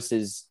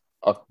is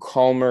a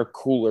calmer,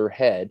 cooler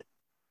head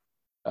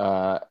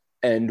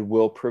and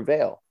will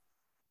prevail.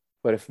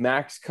 But if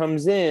Max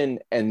comes in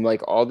and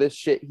like all this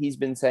shit he's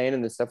been saying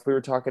and the stuff we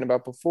were talking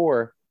about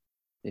before,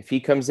 if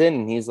he comes in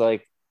and he's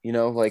like, you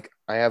know, like,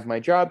 I have my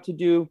job to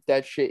do,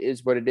 that shit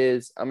is what it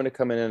is, I'm going to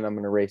come in and I'm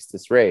going to race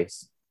this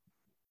race,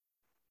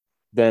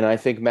 then I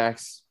think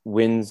Max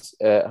wins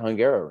at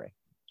Hungaroring.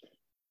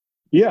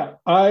 Yeah,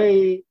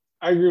 I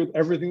agree with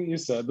everything you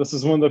said. This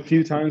is one of the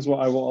few times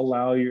where I will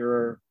allow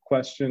your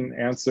question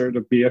answer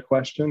to be a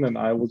question, and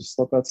I will just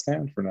let that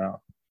stand for now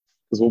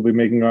because we'll be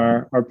making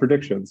our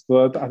predictions.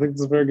 But I think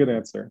it's a very good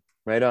answer.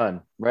 Right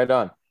on.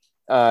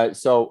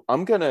 So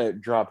I'm going to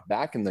drop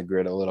back in the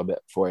grid a little bit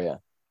for you.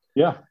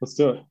 Yeah, let's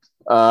do it.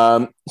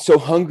 So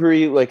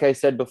Hungary, like I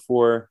said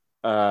before,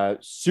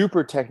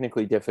 super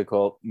technically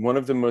difficult. One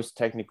of the most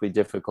technically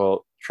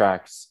difficult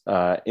tracks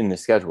in the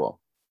schedule.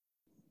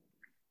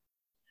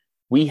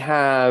 We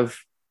have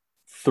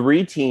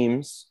 3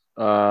 teams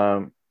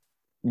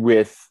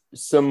with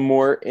some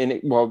more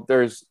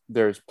there's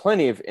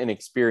plenty of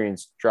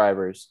inexperienced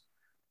drivers,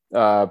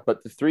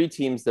 but the 3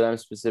 teams that I'm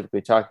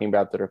specifically talking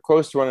about that are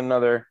close to one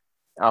another: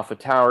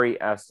 AlphaTauri,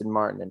 Aston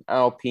Martin, and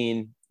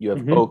Alpine. You have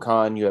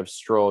Ocon, you have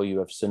Stroll, you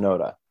have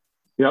Tsunoda.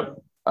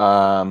 Yep.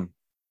 But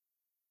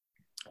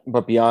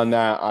beyond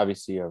that,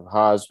 obviously you have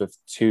Haas with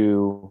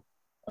 2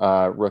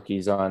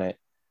 rookies on it.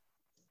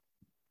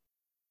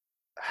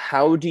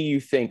 How do you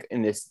think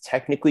in this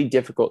technically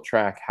difficult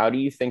track, how do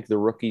you think the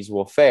rookies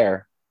will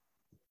fare?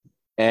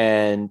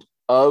 And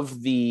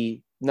of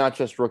the, not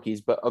just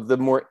rookies, but of the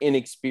more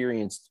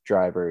inexperienced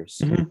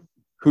drivers,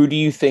 who do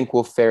you think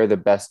will fare the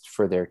best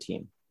for their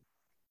team?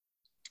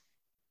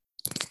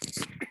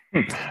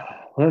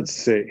 Let's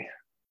see.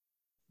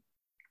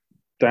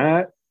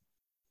 That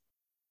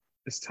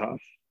is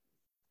tough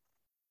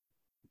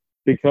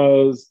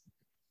because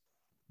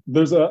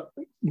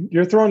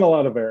you're throwing a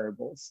lot of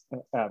variables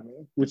at me,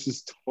 which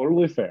is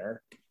totally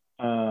fair.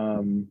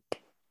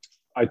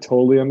 I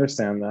totally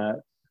understand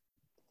that.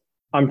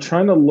 I'm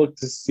trying to look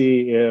to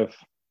see if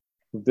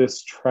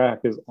this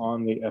track is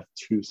on the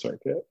F2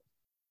 circuit.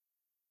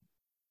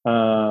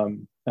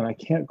 And I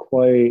can't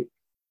quite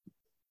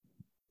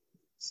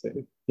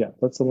see. Yeah,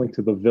 that's a link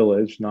to the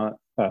village, not,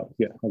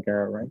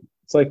 Hungaroring.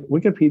 It's like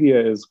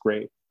Wikipedia is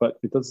great, but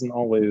it doesn't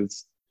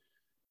always,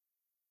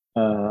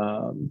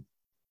 let's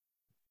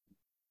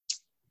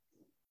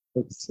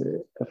see.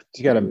 F2.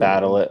 You got to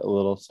battle it a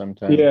little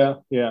sometimes. Yeah.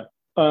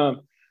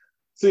 All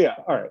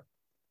right.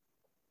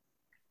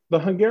 The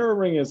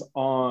Hungaroring is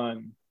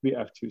on the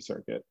F2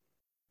 circuit.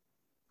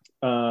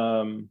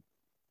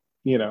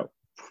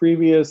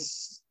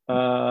 Previous,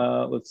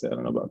 let's see, I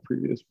don't know about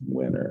previous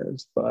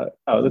winners, but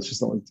that's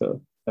just a link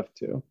to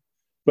F2.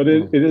 But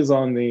it is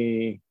on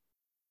the,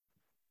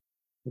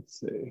 let's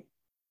see,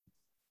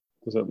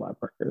 those are lap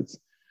records.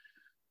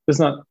 This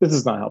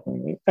is not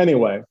helping me.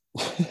 Anyway,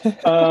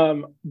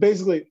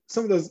 basically,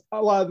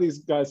 a lot of these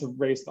guys have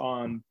raced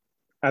on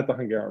at the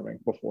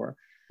Hungaroring before.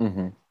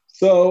 Mm-hmm.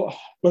 So,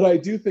 but I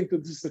do think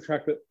that this is a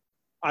track that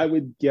I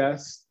would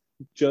guess,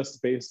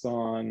 just based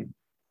on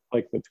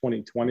like the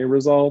 2020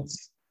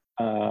 results,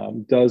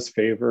 does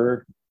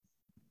favor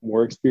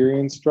more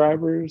experienced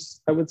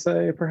drivers, I would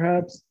say,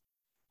 perhaps.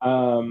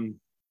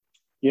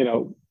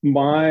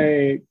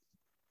 My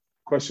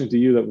question to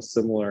you that was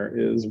similar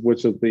is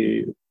which of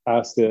the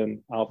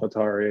Aston,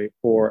 AlphaTauri,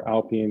 or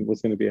Alpine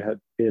was going to be ahead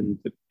in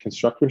the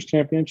Constructors'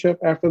 Championship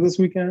after this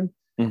weekend.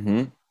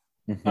 Mm-hmm.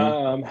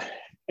 Mm-hmm.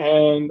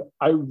 And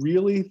I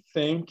really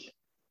think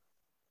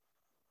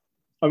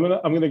I'm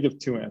gonna give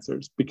two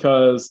answers,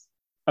 because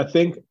I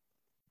think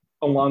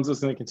Alonso's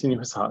going to continue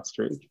his hot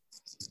streak.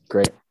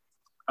 Great.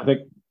 I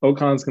think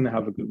Ocon's going to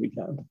have a good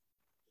weekend.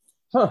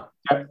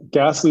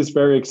 Gasly's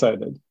very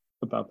excited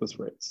about this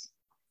race.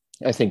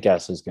 I think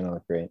Gasly's going to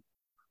look great.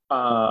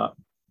 I'm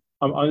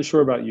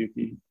unsure about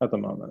Yuki at the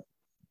moment.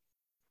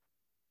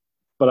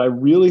 But I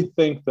really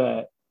think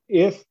that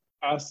if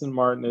Aston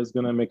Martin is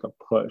going to make a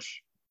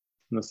push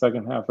in the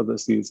second half of the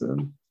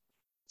season,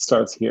 it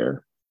starts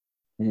here.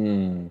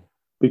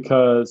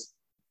 Because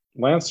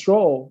Lance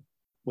Stroll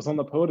was on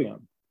the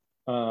podium.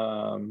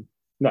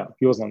 No,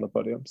 he wasn't on the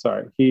podium.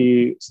 Sorry.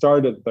 He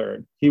started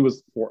third. He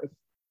was fourth.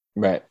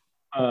 Right.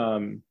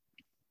 He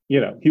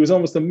was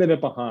almost a minute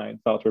behind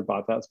Valtteri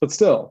Bottas, but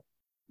still,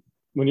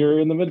 when you're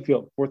in the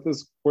midfield, fourth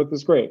is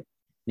great.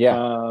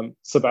 Yeah.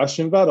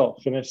 Sebastian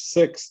Vettel finished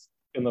sixth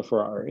in the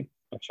Ferrari.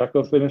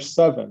 Checo finished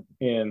seventh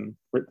in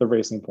the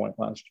Racing Point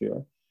last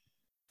year.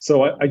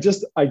 So I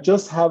just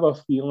have a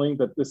feeling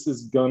that this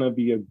is gonna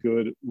be a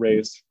good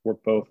race for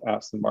both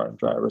Aston Martin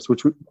drivers,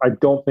 which I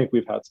don't think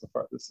we've had so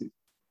far this season.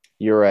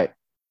 You're right.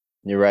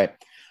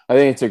 I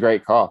think it's a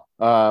great call.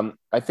 I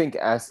think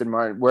Aston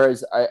Martin,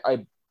 whereas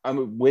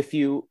I'm with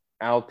you,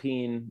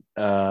 Alpine.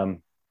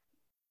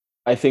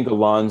 I think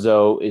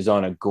Alonso is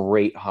on a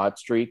great hot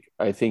streak.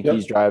 I think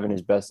he's driving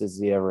as best as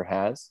he ever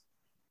has.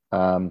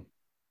 I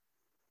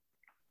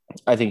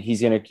think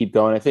he's going to keep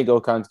going. I think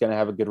Ocon's going to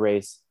have a good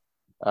race.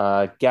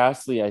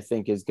 Gasly, I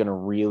think, is going to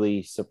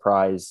really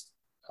surprise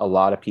a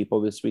lot of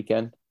people this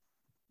weekend.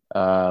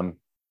 Tsunoda,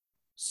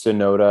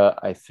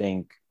 I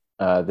think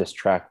this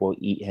track will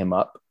eat him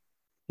up.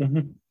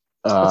 Mm-hmm.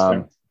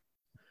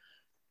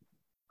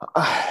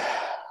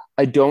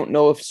 I don't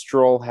know if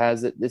Stroll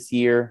has it this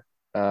year.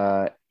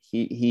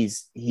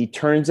 He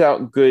turns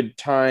out good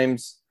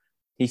times.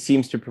 He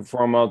seems to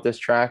perform well at this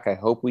track. I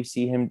hope we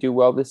see him do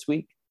well this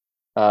week.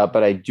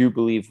 But I do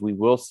believe we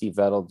will see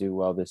Vettel do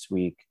well this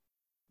week.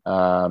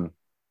 I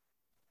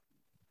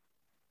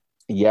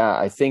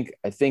think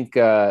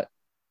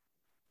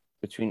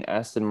between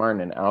Aston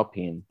Martin and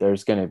Alpine,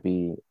 there's going to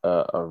be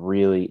a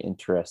really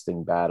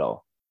interesting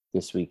battle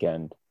this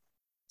weekend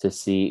to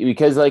see,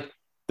 because like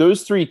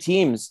those three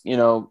teams,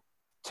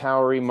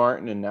 Tauri,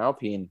 Martin, and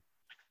Alpine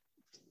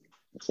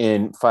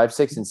in 5,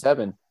 6, and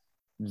 7,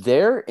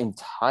 they're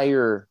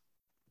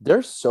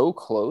so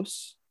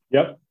close.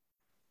 Yep.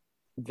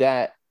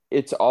 That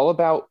it's all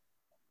about,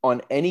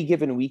 on any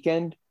given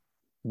weekend,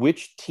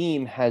 which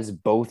team has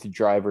both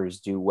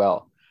drivers do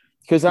well.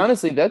 Because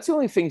honestly, that's the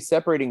only thing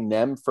separating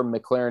them from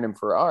McLaren and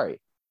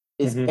Ferrari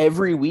is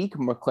every week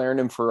McLaren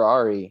and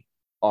Ferrari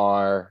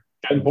are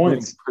getting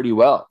points pretty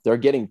well. They're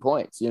getting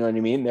points. You know what I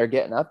mean? They're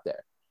getting up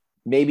there.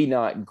 Maybe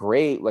not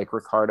great. Like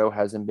Ricciardo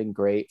hasn't been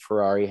great.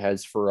 Ferrari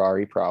has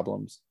Ferrari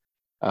problems.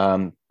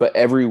 But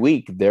every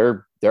week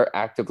they're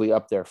actively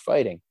up there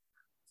fighting.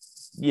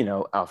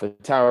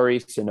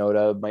 AlphaTauri,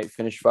 Tsunoda might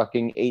finish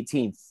fucking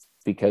 18th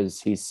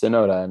because he's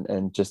Tsunoda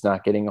and just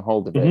not getting a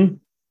hold of it.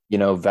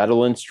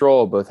 Vettel and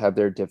Stroll both have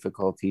their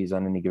difficulties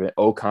on any given.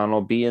 Ocon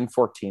will be in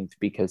 14th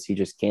because he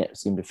just can't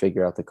seem to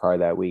figure out the car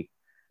that week.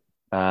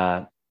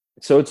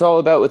 So it's all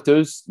about with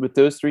those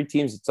three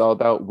teams. It's all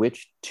about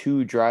which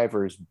two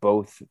drivers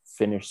both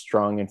finish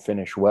strong and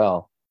finish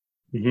well.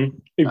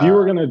 If you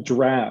were going to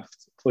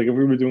draft, like if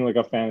we were doing like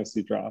a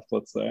fantasy draft,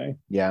 let's say,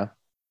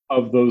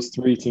 of those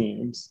three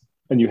teams,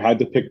 and you had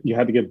to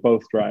get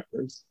both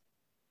drivers,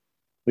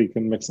 so you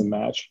can mix and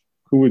match,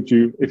 Who would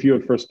you, if you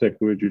had first pick,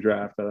 who would you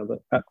draft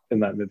in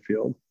that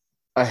midfield?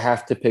 I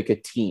have to pick a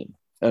team,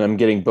 and I'm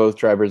getting both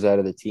drivers out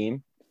of the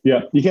team.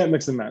 Yeah, you can't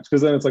mix and match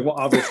because then it's like, well,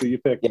 obviously you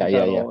pick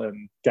Vettel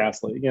and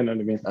Gasly. You know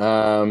what I mean?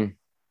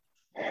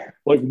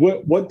 Like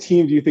what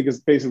team do you think is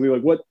basically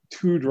like what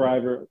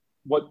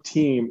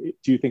team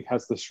do you think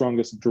has the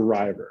strongest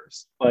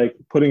drivers? Like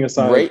putting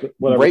aside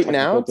right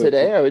now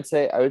today, I would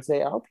say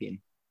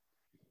Alpine.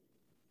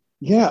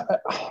 Yeah,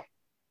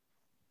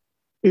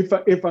 if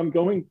I'm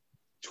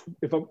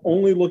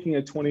only looking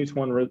at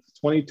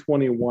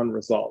 2021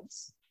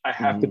 results, I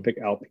have to pick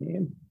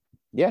Alpine.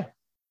 Yeah.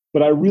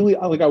 But I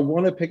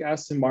want to pick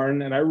Aston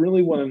Martin, and I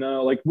really want to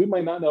know, like, we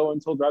might not know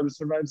until Drive to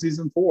Survive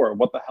season 4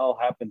 what the hell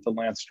happened to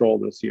Lance Stroll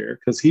this year,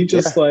 because he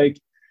just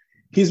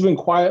he's been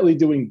quietly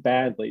doing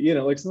badly. You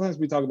know, like sometimes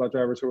we talk about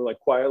drivers who are like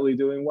quietly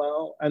doing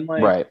well, and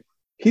like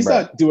he's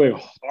not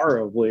doing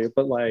horribly,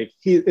 but like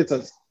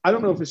I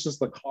don't know if it's just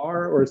the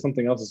car or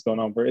something else is going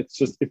on, but it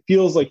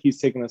feels like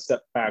he's taken a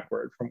step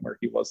backward from where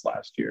he was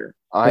last year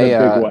in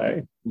a big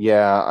way.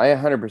 Yeah, I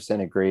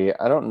 100% agree.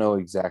 I don't know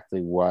exactly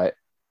what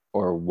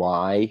or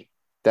why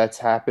that's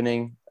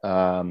happening.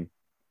 Like,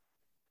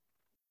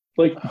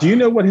 do you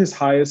know what his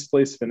highest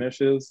place finish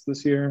is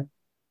this year?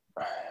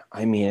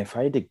 I mean, if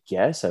I had to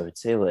guess, I would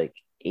say like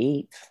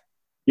 8th.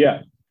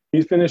 Yeah,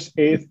 he's finished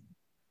 8th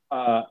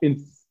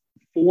in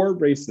 4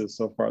 races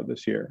so far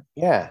this year.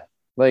 Yeah,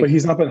 but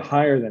he's not been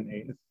higher than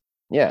 8th.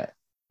 Yeah,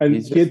 and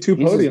he had 2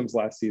 podiums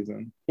last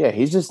season. Yeah,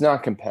 he's just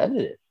not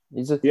competitive.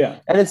 And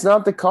it's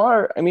not the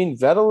car. I mean,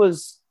 Vettel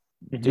is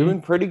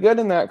doing pretty good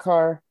in that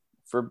car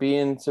for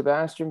being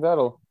Sebastian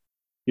Vettel.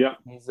 Yeah,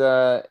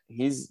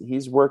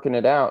 he's working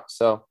it out.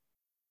 So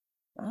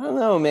I don't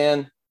know,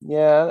 man.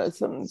 Yeah, it's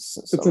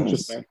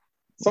interesting.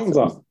 Something's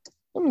up.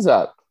 Something's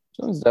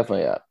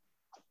definitely up.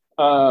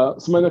 So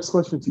my next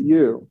question to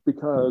you,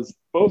 because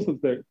both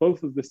of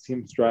this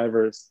team's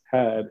drivers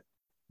had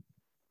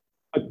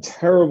a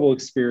terrible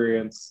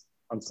experience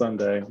on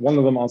Sunday. One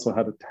of them also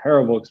had a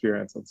terrible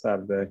experience on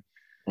Saturday.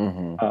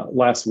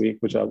 Last week,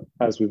 which,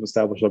 as we've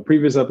established on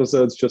previous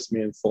episodes, just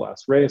means the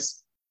last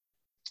race.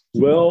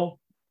 Will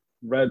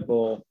Red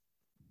Bull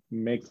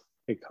make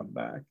a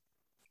comeback?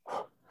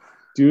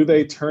 Do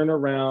they turn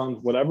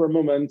around whatever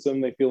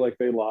momentum they feel like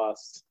they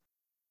lost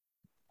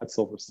at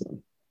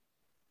Silverstone?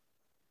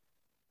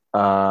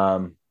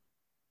 I'm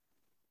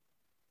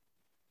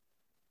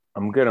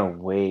gonna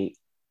wait.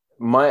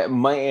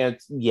 My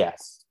answer,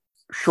 yes.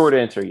 Short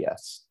answer,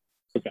 yes.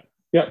 Okay.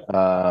 Yeah.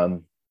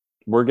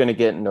 We're gonna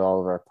get into all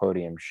of our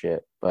podium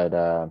shit,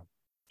 but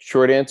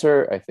short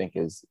answer, I think,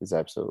 is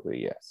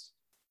absolutely yes.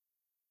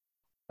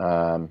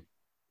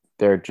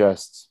 They're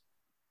just,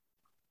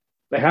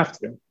 they have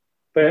to.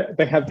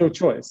 They have no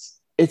choice.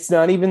 It's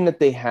not even that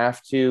they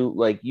have to.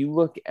 Like, you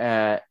look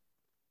at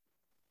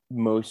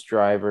most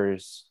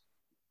drivers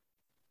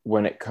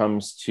when it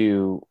comes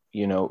to,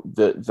 you know,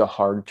 the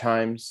hard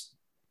times,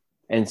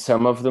 and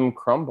some of them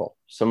crumble.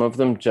 Some of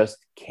them just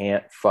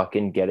can't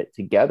fucking get it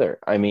together.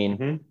 I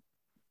mean,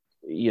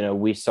 you know,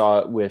 we saw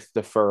it with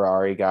the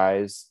Ferrari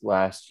guys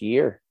last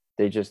year.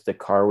 The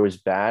car was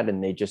bad,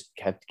 and they just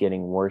kept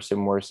getting worse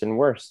and worse and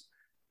worse.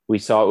 We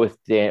saw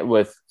it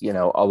with you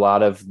know, a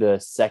lot of the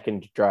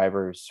second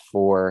drivers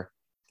for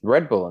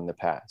Red Bull in the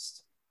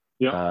past.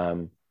 Yeah.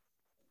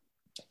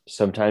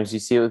 Sometimes you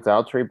see it with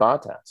Valtteri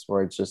Bottas,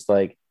 where it's just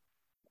like,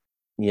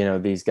 you know,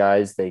 these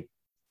guys, they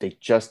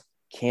just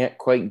can't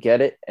quite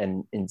get it,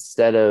 and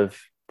instead of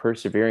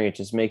persevering, it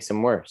just makes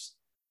them worse.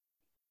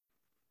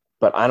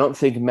 But I don't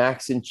think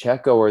Max and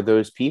Checo are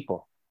those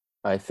people.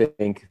 I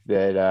think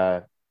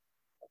that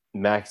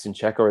Max and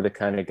Checo are the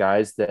kind of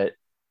guys that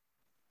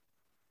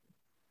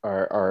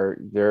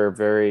they're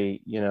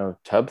very, you know,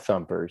 tub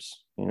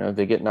thumpers. You know,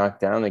 they get knocked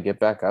down, they get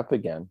back up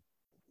again.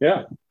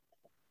 Yeah.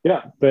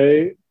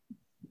 That's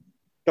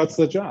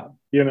the job,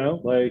 you know,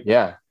 like,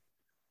 yeah.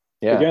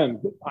 Again,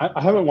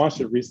 I haven't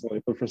watched it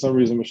recently, but for some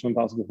reason, Mission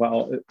Impossible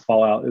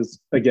Fallout is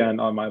again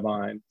on my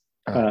mind.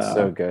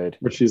 So good.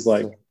 Where she's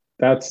like,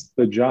 that's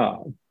the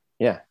job.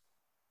 Yeah.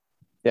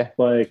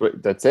 Like,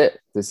 that's it.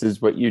 This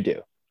is what you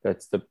do.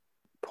 That's the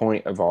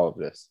point of all of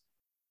this.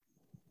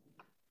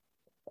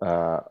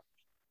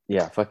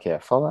 Yeah, fuck yeah.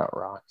 Fallout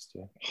rocks,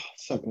 dude.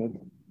 So good.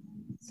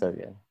 So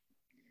good.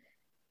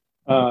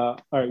 All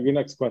right, your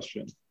next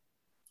question.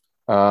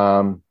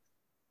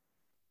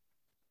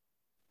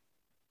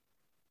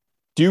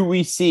 Do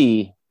we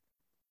see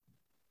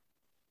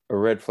a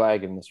red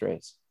flag in this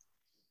race?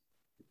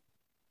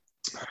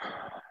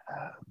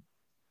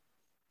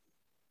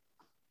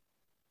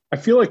 I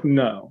feel like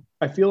no.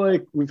 I feel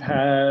like we've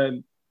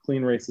had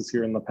clean races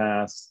here in the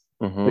past.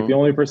 Like, the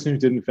only person who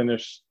didn't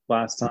finish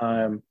last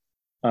time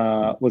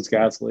was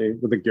Gasly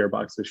with a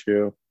gearbox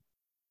issue.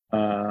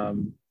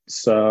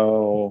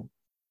 So,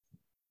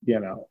 you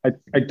know,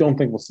 I don't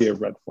think we'll see a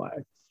red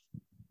flag.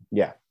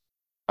 Yeah,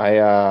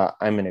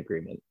 I'm in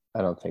agreement.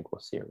 I don't think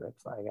we'll see a red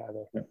flag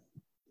either.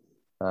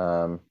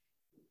 Yeah.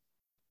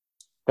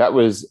 That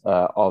was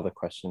all the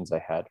questions I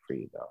had for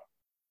you, though.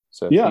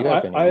 So if you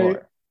have any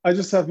more. I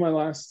just have my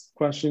last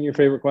question, your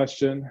favorite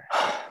question.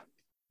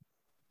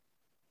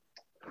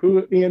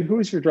 Who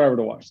is your driver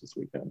to watch this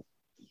weekend?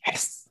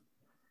 Yes.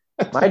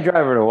 My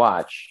driver to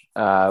watch,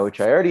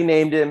 which I already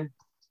named him.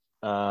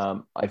 I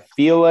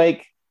feel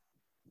like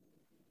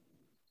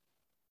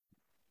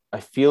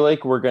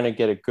we're going to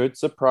get a good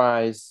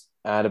surprise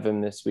out of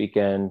him this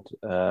weekend.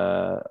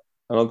 I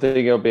don't think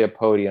it'll be a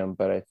podium,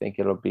 but I think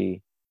it'll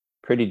be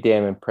pretty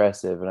damn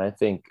impressive. And I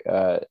think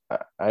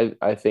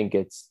I think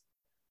it's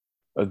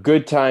a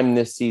good time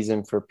this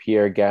season for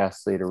Pierre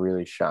Gasly to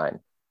really shine.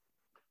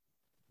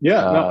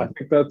 Yeah, no, I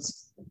think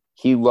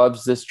he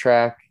loves this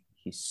track.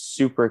 He's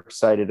super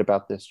excited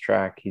about this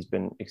track. He's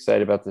been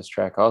excited about this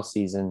track all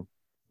season.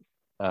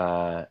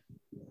 I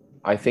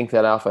think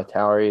that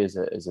AlphaTauri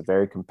is a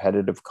very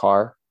competitive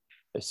car,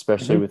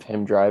 especially with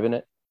him driving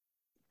it.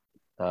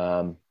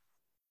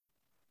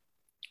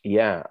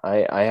 Yeah,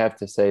 I have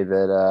to say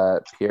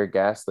that Pierre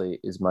Gasly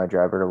is my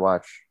driver to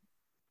watch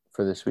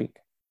for this week.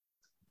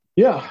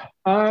 Yeah,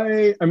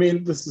 I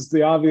mean, this is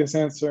the obvious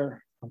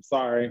answer. I'm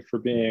sorry for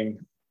being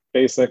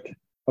basic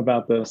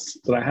about this,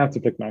 but I have to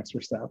pick Max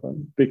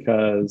Verstappen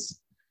because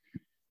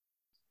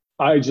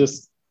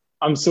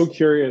I'm so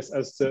curious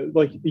as to,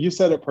 like you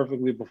said it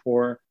perfectly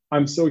before,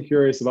 I'm so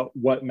curious about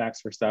what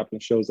Max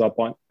Verstappen shows up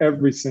on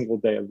every single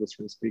day of this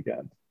race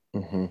weekend.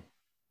 Mm-hmm.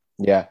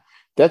 Yeah,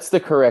 that's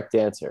the correct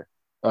answer.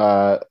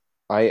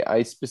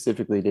 I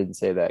specifically didn't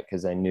say that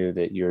because I knew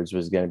that yours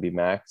was going to be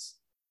Max.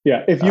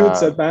 Yeah, if you had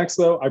said Max,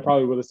 though, I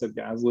probably would have said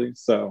Gasly.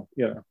 So,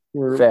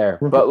 we're very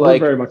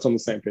much on the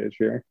same page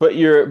here.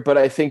 But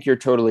I think you're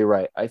totally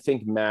right. I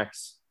think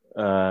Max,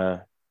 who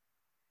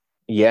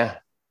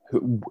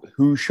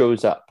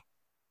shows up?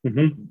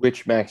 Mm-hmm.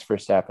 Which Max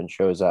Verstappen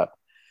shows up?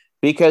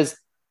 Because,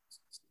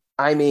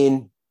 I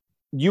mean,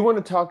 you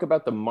want to talk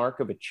about the mark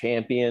of a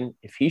champion.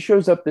 If he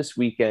shows up this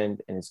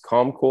weekend and is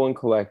calm, cool, and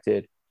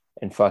collected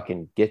and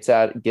fucking gets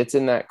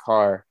in that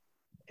car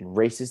and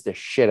races the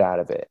shit out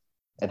of it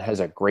and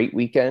has a great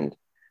weekend,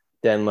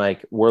 then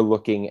like we're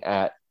looking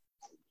at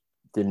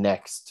the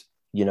next,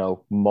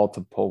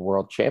 multiple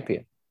world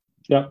champion.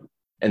 Yeah.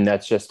 And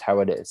that's just how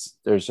it is.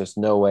 There's just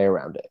no way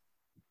around it.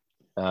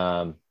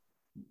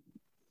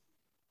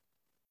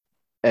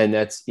 And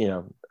that's,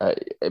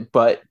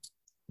 but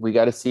we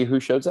got to see who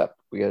shows up.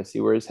 We got to see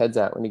where his head's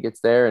at when he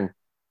gets there and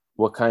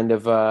what kind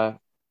of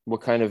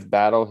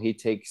battle he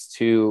takes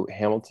to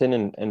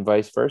Hamilton and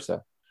vice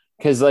versa.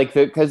 Because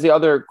the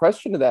other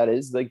question to that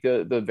is like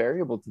the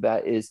variable to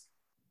that is,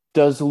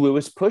 does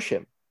Lewis push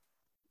him?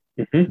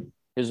 Mm-hmm.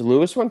 Because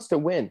Lewis wants to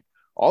win.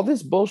 All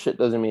this bullshit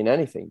doesn't mean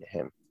anything to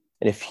him.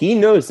 And if he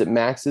knows that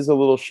Max is a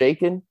little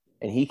shaken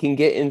and he can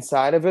get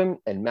inside of him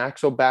and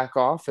Max will back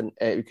off and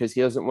because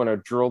he doesn't want to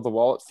drill the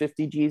wall at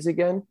 50 G's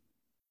again,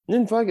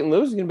 then fucking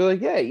Lewis is going to be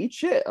like, yeah, eat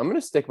shit. I'm going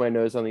to stick my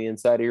nose on the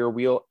inside of your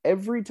wheel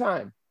every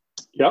time.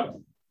 Yep.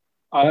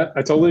 I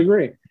totally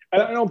agree.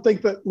 And I don't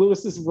think that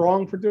Lewis is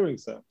wrong for doing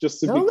so, just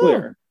to be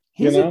clear.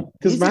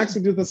 Because Max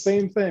would do the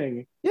same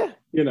thing. Yeah.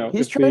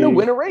 He's trying to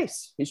win a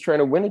race. He's trying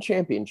to win a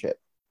championship.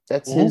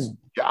 That's his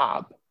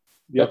job.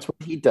 Yep. That's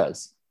what he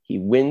does. He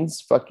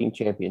wins fucking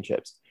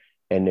championships.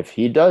 And if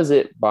he does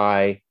it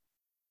by,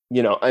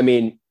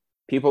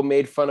 people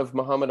made fun of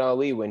Muhammad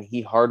Ali when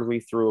he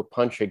hardly threw a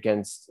punch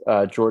against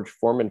George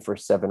Foreman for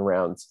 7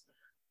 rounds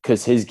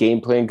because his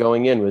game plan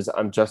going in was,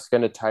 I'm just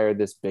going to tire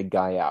this big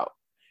guy out.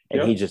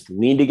 And he just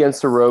leaned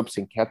against the ropes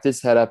and kept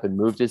his head up and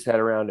moved his head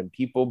around and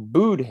people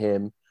booed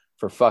him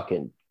for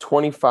fucking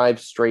 25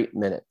 straight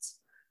minutes.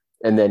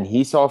 And then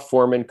he saw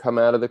Foreman come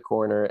out of the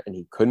corner and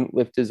he couldn't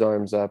lift his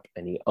arms up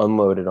and he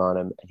unloaded on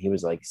him. And he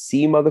was like,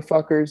 see,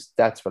 motherfuckers,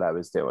 that's what I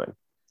was doing.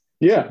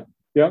 Yeah.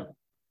 Yep.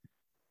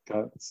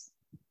 That's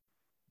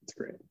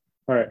great.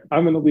 All right.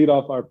 I'm going to lead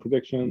off our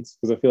predictions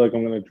because I feel like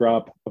I'm going to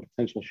drop a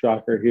potential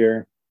shocker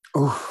here.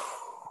 Oof.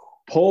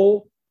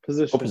 Pole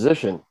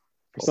position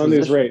for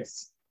Sunday's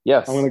race.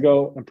 Yes. I'm going to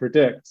go and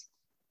predict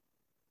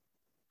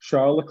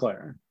Charles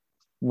Leclerc.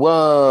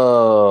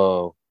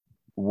 Whoa.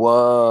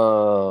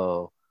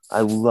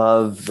 I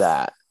love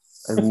that.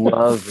 I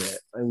love it.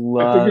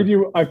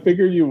 I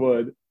figured you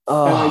would.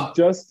 Oh. And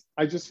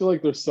I just feel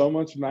like there's so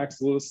much Max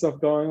Lewis stuff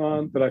going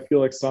on that I feel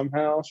like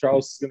somehow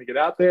Charles is going to get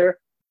out there,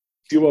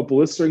 do a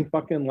blistering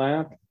fucking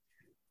lap,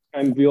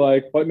 and be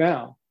like, what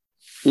now?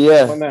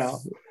 Yeah. What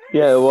now?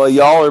 Yeah, well,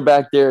 y'all are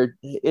back there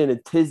in a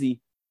tizzy.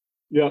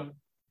 Yeah.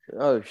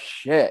 Oh,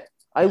 shit.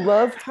 I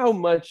love how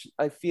much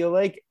I feel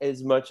like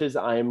as much as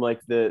I'm like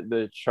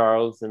the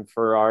Charles and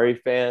Ferrari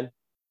fan,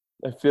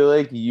 I feel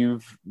like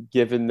you've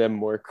given them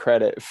more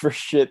credit for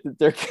shit that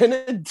they're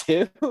gonna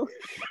do.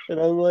 And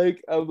I'm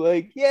like,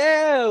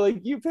 yeah,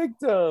 like you picked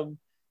them.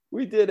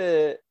 We did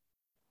it.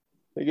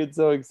 I get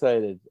so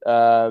excited.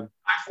 I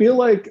feel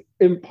like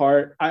in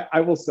part, I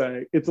will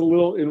say it's a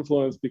little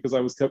influenced because I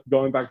was kept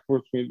going back and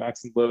forth between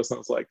Max and Lewis. And I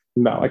was like,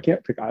 no, I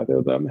can't pick either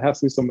of them. It has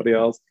to be somebody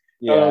else.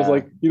 Yeah. And I was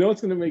like, what's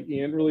going to make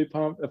Ian really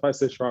pumped if I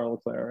say Charles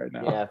Leclerc right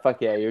now? Yeah,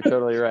 fuck yeah, you're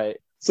totally right.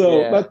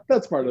 So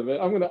that's part of it.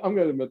 I'm gonna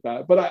admit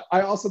that. But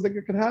I also think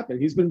it could happen.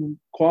 He's been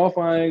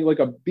qualifying like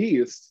a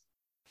beast.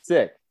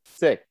 Sick.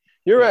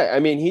 You're right. I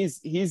mean,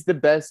 he's the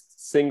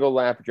best single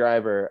lap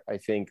driver, I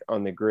think,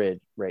 on the grid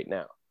right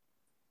now.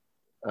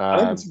 I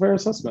think it's a fair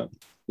assessment.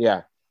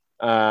 Yeah.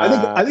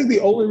 I think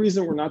the only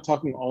reason we're not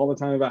talking all the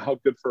time about how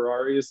good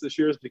Ferrari is this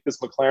year is because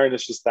McLaren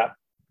is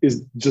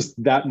just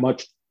that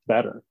much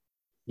better.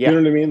 Yeah. You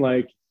know what I mean?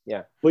 Like,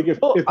 yeah. Like if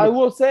I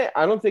will say,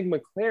 I don't think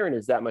McLaren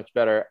is that much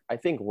better. I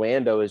think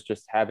Lando is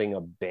just having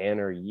a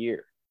banner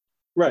year.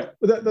 Right.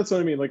 That's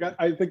what I mean. Like,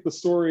 I think the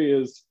story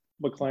is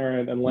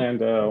McLaren and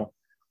Lando.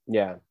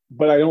 Yeah.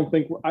 But I don't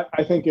think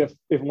I think if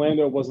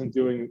Lando wasn't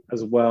doing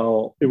as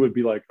well, it would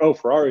be like, oh,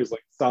 Ferrari's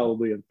like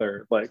solidly in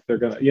third. Like they're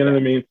gonna, you know what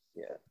I mean?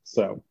 Yeah.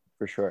 So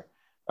for sure.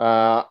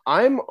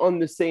 I'm on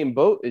the same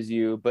boat as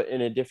you, but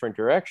in a different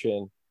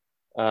direction,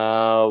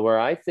 where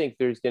I think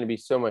there's going to be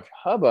so much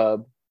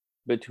hubbub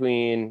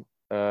between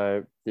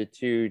the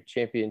two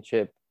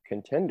championship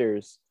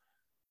contenders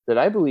that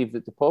I believe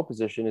that the pole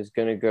position is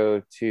going to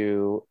go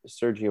to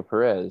Sergio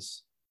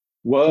Perez.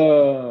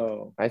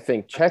 Whoa. I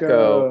think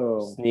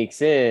Checo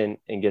sneaks in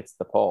and gets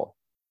the pole.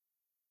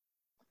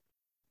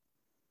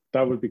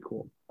 That would be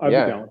cool. I'd be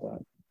down with that.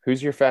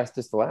 Who's your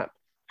fastest lap?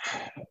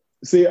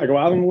 See, I go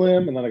out on the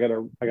limb and then I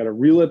gotta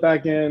reel it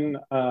back in.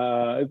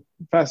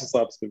 Fastest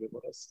lap's gonna be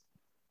Lewis.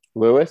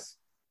 Lewis?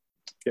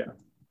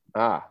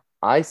 Yeah.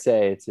 I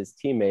say it's his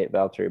teammate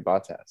Valtteri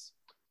Bottas.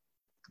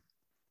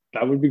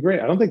 That would be great.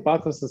 I don't think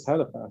Bottas has had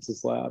a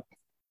fastest lap.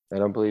 I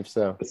don't believe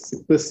so.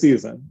 This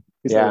season.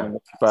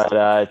 But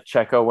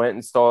Checo went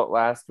and stole it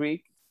last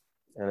week,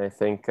 and I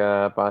think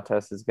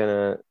Bottas is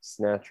gonna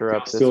snatch her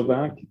up. Steal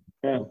back.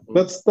 Yeah,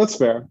 that's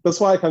fair. That's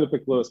why I kind of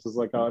picked Lewis because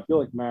like I feel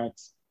like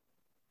Max.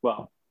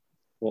 Well,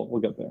 we'll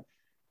get there.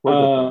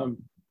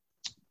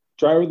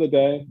 Driver of the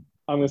day,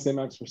 I'm gonna say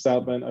Max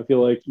Verstappen. I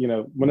feel like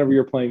whenever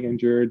you're playing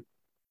injured,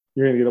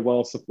 you're gonna get a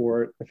well of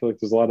support. I feel like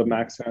there's a lot of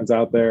Max fans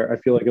out there. I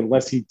feel like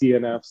unless he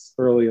DNFs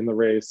early in the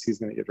race, he's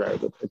gonna get driver of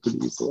the day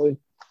pretty easily.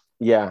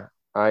 Yeah.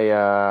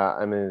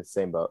 I'm in the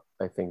same boat.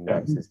 I think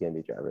Max is going to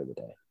be driver of the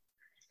day.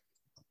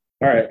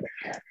 All right.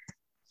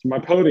 So my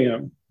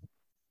podium.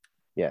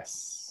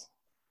 Yes.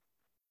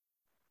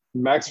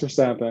 Max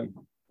Verstappen.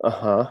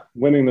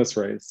 Winning this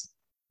race.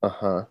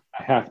 I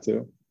have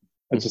to.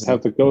 I just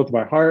have to go with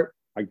my heart,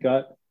 my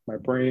gut, my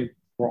brain.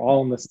 We're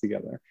all in this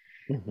together.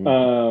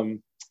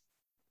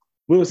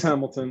 Lewis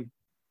Hamilton,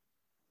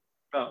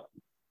 about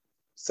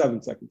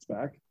 7 seconds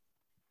back.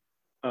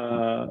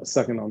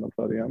 Second on the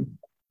podium.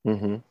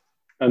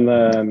 And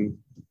then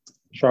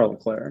Charles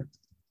Leclerc.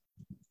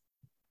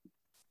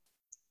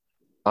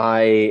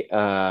 I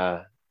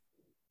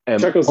am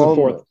Checo's in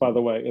fourth, by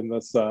the way, in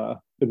this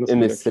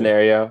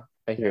scenario.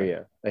 I hear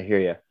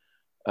you.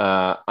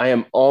 I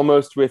am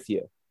almost with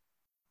you.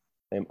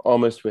 All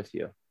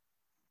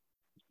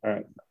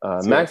right.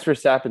 Max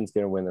Verstappen's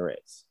going to win the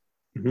race.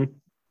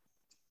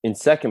 In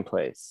second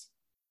place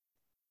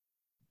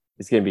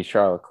is going to be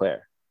Charles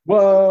Leclerc.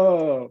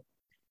 Whoa!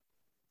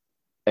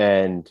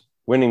 And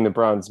winning the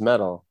bronze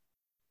medal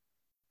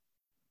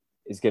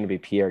is going to be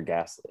Pierre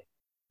Gasly.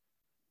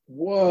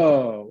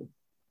 Whoa.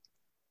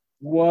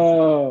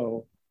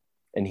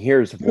 And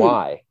here's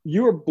why.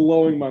 You are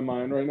blowing my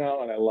mind right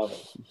now, and I love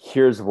it.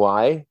 Here's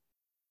why.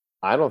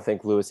 I don't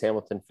think Lewis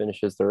Hamilton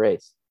finishes the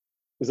race.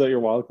 Is that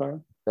your wild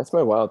card? That's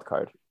my wild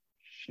card.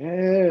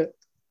 Shit.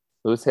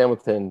 Lewis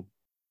Hamilton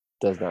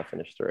does not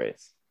finish the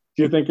race.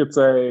 Do you think it's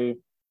a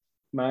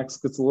Max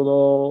gets a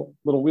little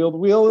wheel to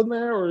wheel in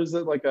there, or is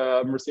it like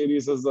a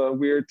Mercedes has a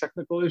weird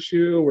technical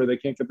issue where they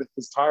can't get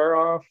his tire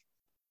off?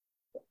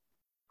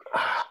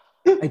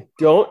 I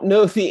don't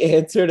know the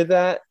answer to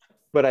that,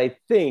 but I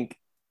think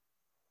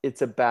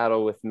it's a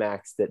battle with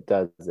Max that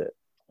does it.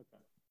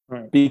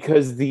 Right.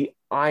 Because the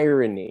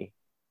irony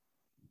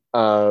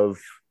of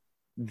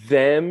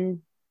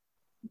them,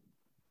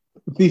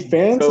 the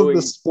fans of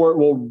the sport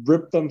will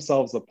rip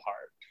themselves apart.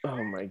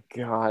 Oh my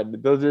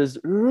God. They'll just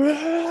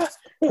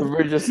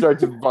everybody just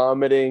starts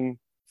vomiting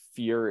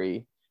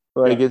fury.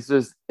 Like it's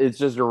just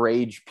a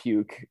rage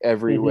puke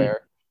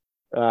everywhere.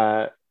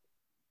 I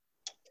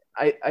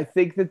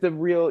think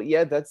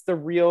that that's the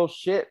real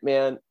shit,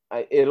 man.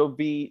 It'll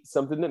be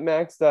something that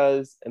Max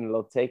does, and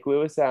it'll take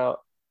Lewis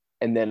out.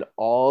 And then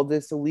all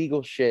this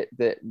illegal shit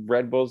that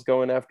Red Bull's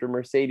going after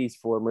Mercedes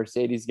for,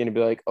 Mercedes is going to be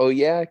like, oh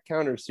yeah,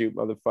 countersuit,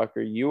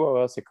 motherfucker. You owe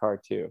us a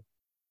car too.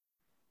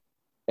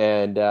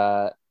 And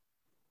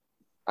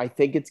I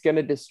think it's going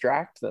to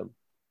distract them.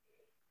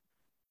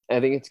 I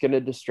think it's going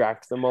to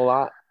distract them a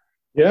lot.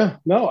 Yeah,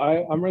 no,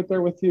 I'm right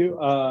there with you.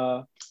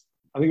 I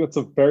think that's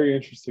a very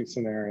interesting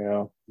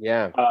scenario.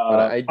 Yeah,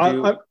 but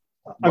I'm wild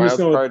just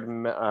card.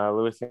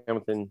 Lewis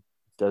Hamilton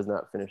does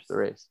not finish the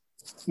race.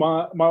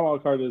 My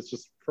wild card is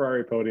just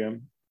Ferrari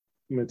podium.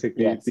 I'm gonna take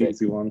the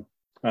easy one.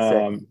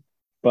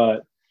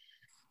 But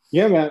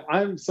yeah, man,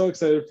 I'm so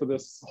excited for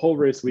this whole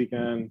race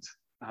weekend.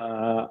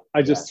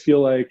 I just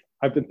feel like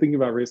I've been thinking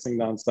about racing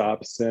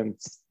nonstop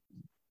since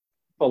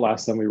the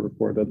last time we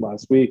recorded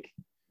last week.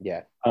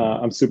 Yeah.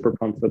 I'm super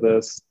pumped for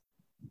this.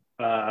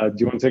 Do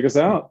you want to take us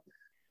out?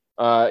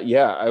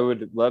 Yeah, I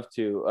would love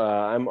to.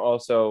 I'm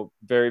also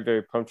very,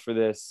 very pumped for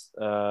this.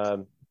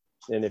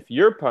 And if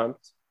you're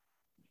pumped,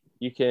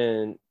 you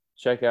can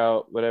check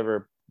out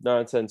whatever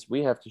nonsense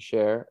we have to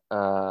share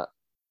on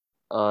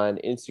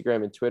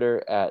Instagram and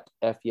Twitter at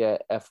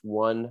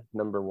F1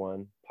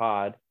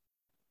 pod.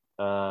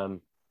 Or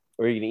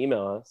you can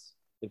email us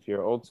if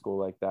you're old school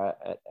like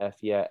that at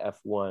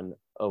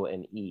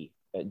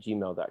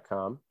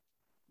F1ONE@gmail.com.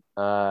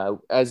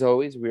 As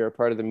always, we are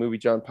part of the Movie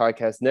John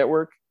Podcast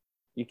Network.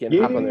 You can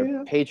hop on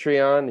their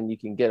Patreon and you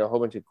can get a whole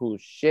bunch of cool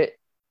shit.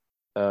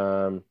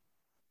 For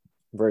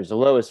as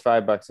low as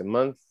 $5 a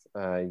month,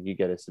 you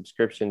get a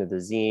subscription to the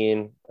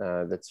zine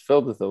that's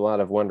filled with a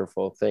lot of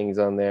wonderful things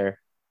on there.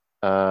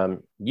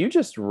 You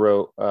just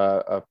wrote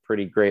a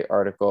pretty great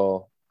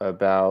article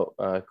about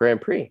Grand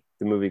Prix,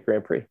 the movie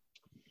Grand Prix.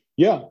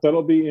 Yeah,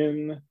 that'll be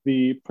in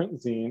the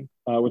print zine,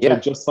 which I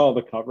just saw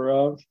the cover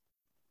of.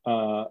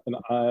 And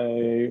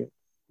I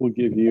will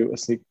give you a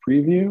sneak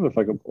preview if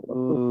I can pull it up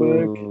real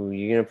quick.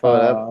 You gonna pull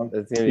it up?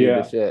 That's gonna be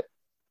the shit.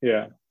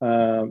 Yeah.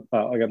 I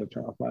got to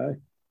turn off my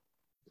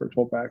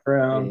virtual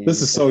background.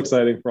 This is so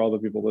exciting for all the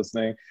people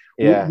listening.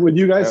 Yeah. When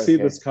you guys see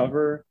this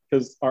cover,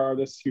 because our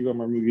artist Hugo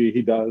Marmugi,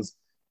 he does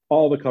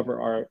all the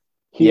cover art.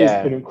 He is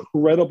an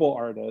incredible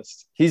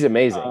artist. He's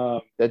amazing.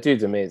 That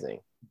dude's amazing.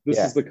 This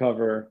is the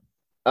cover.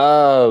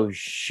 Oh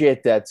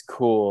shit, that's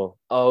cool.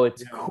 Oh,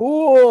 it's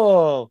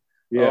cool.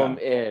 Yeah. Oh,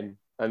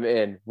 I'm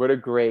in. What a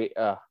great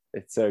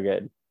it's so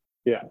good.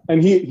 Yeah.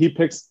 And he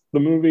picks the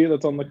movie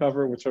that's on the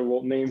cover, which I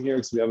won't name here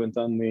because we haven't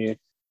done the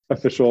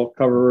official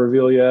cover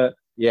reveal yet.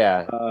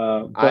 Yeah.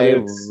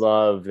 I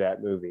love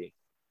that movie.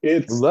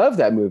 I love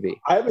that movie.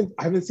 I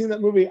haven't seen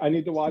that movie. I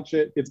need to watch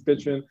it. It's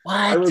bitching.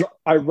 What?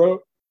 I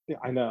wrote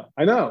I know.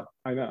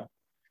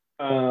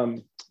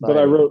 But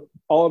I wrote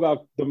all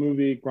about the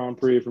movie Grand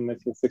Prix from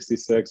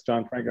 1966,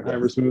 John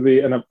Frankenheimer's movie,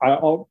 and I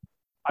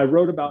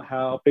wrote about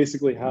how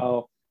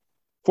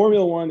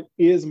Formula One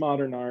is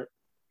modern art,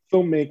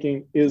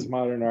 filmmaking is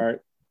modern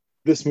art.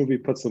 This movie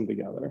puts them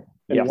together,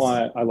 and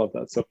why I love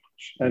that so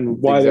much, and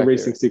why the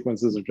racing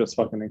sequences are just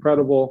fucking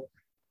incredible.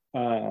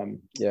 So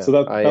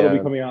that'll be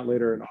coming out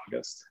later in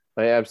August.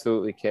 I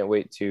absolutely can't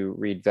wait to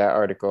read that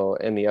article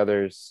and the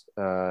others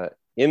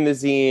in the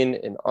zine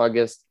in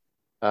August.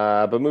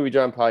 But Movie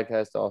John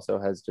Podcast also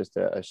has just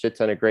a shit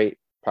ton of great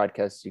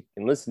podcasts you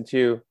can listen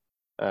to.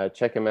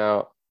 Check them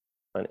out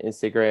on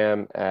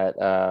Instagram at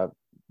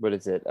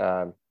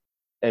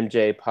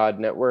MJ Pod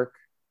Network,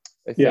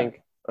 I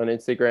think, on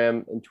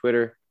Instagram and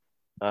Twitter.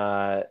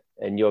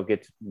 And you'll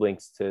get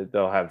links to,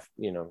 they'll have,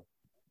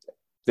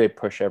 they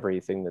push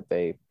everything that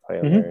they play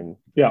on there. And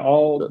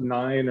all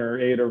 9 or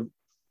 8 or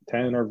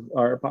 10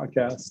 are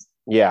podcasts.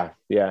 Yeah.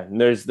 And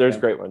there's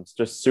great ones.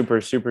 Just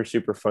super, super,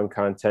 super fun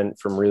content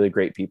from really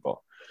great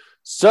people.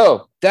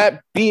 So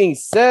that being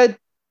said,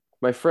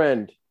 my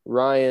friend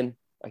Ryan,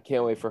 I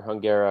can't wait for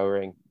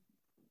Hungaroring.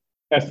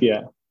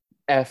 F1.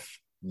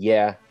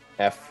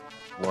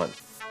 F1.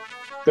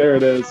 There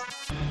it is.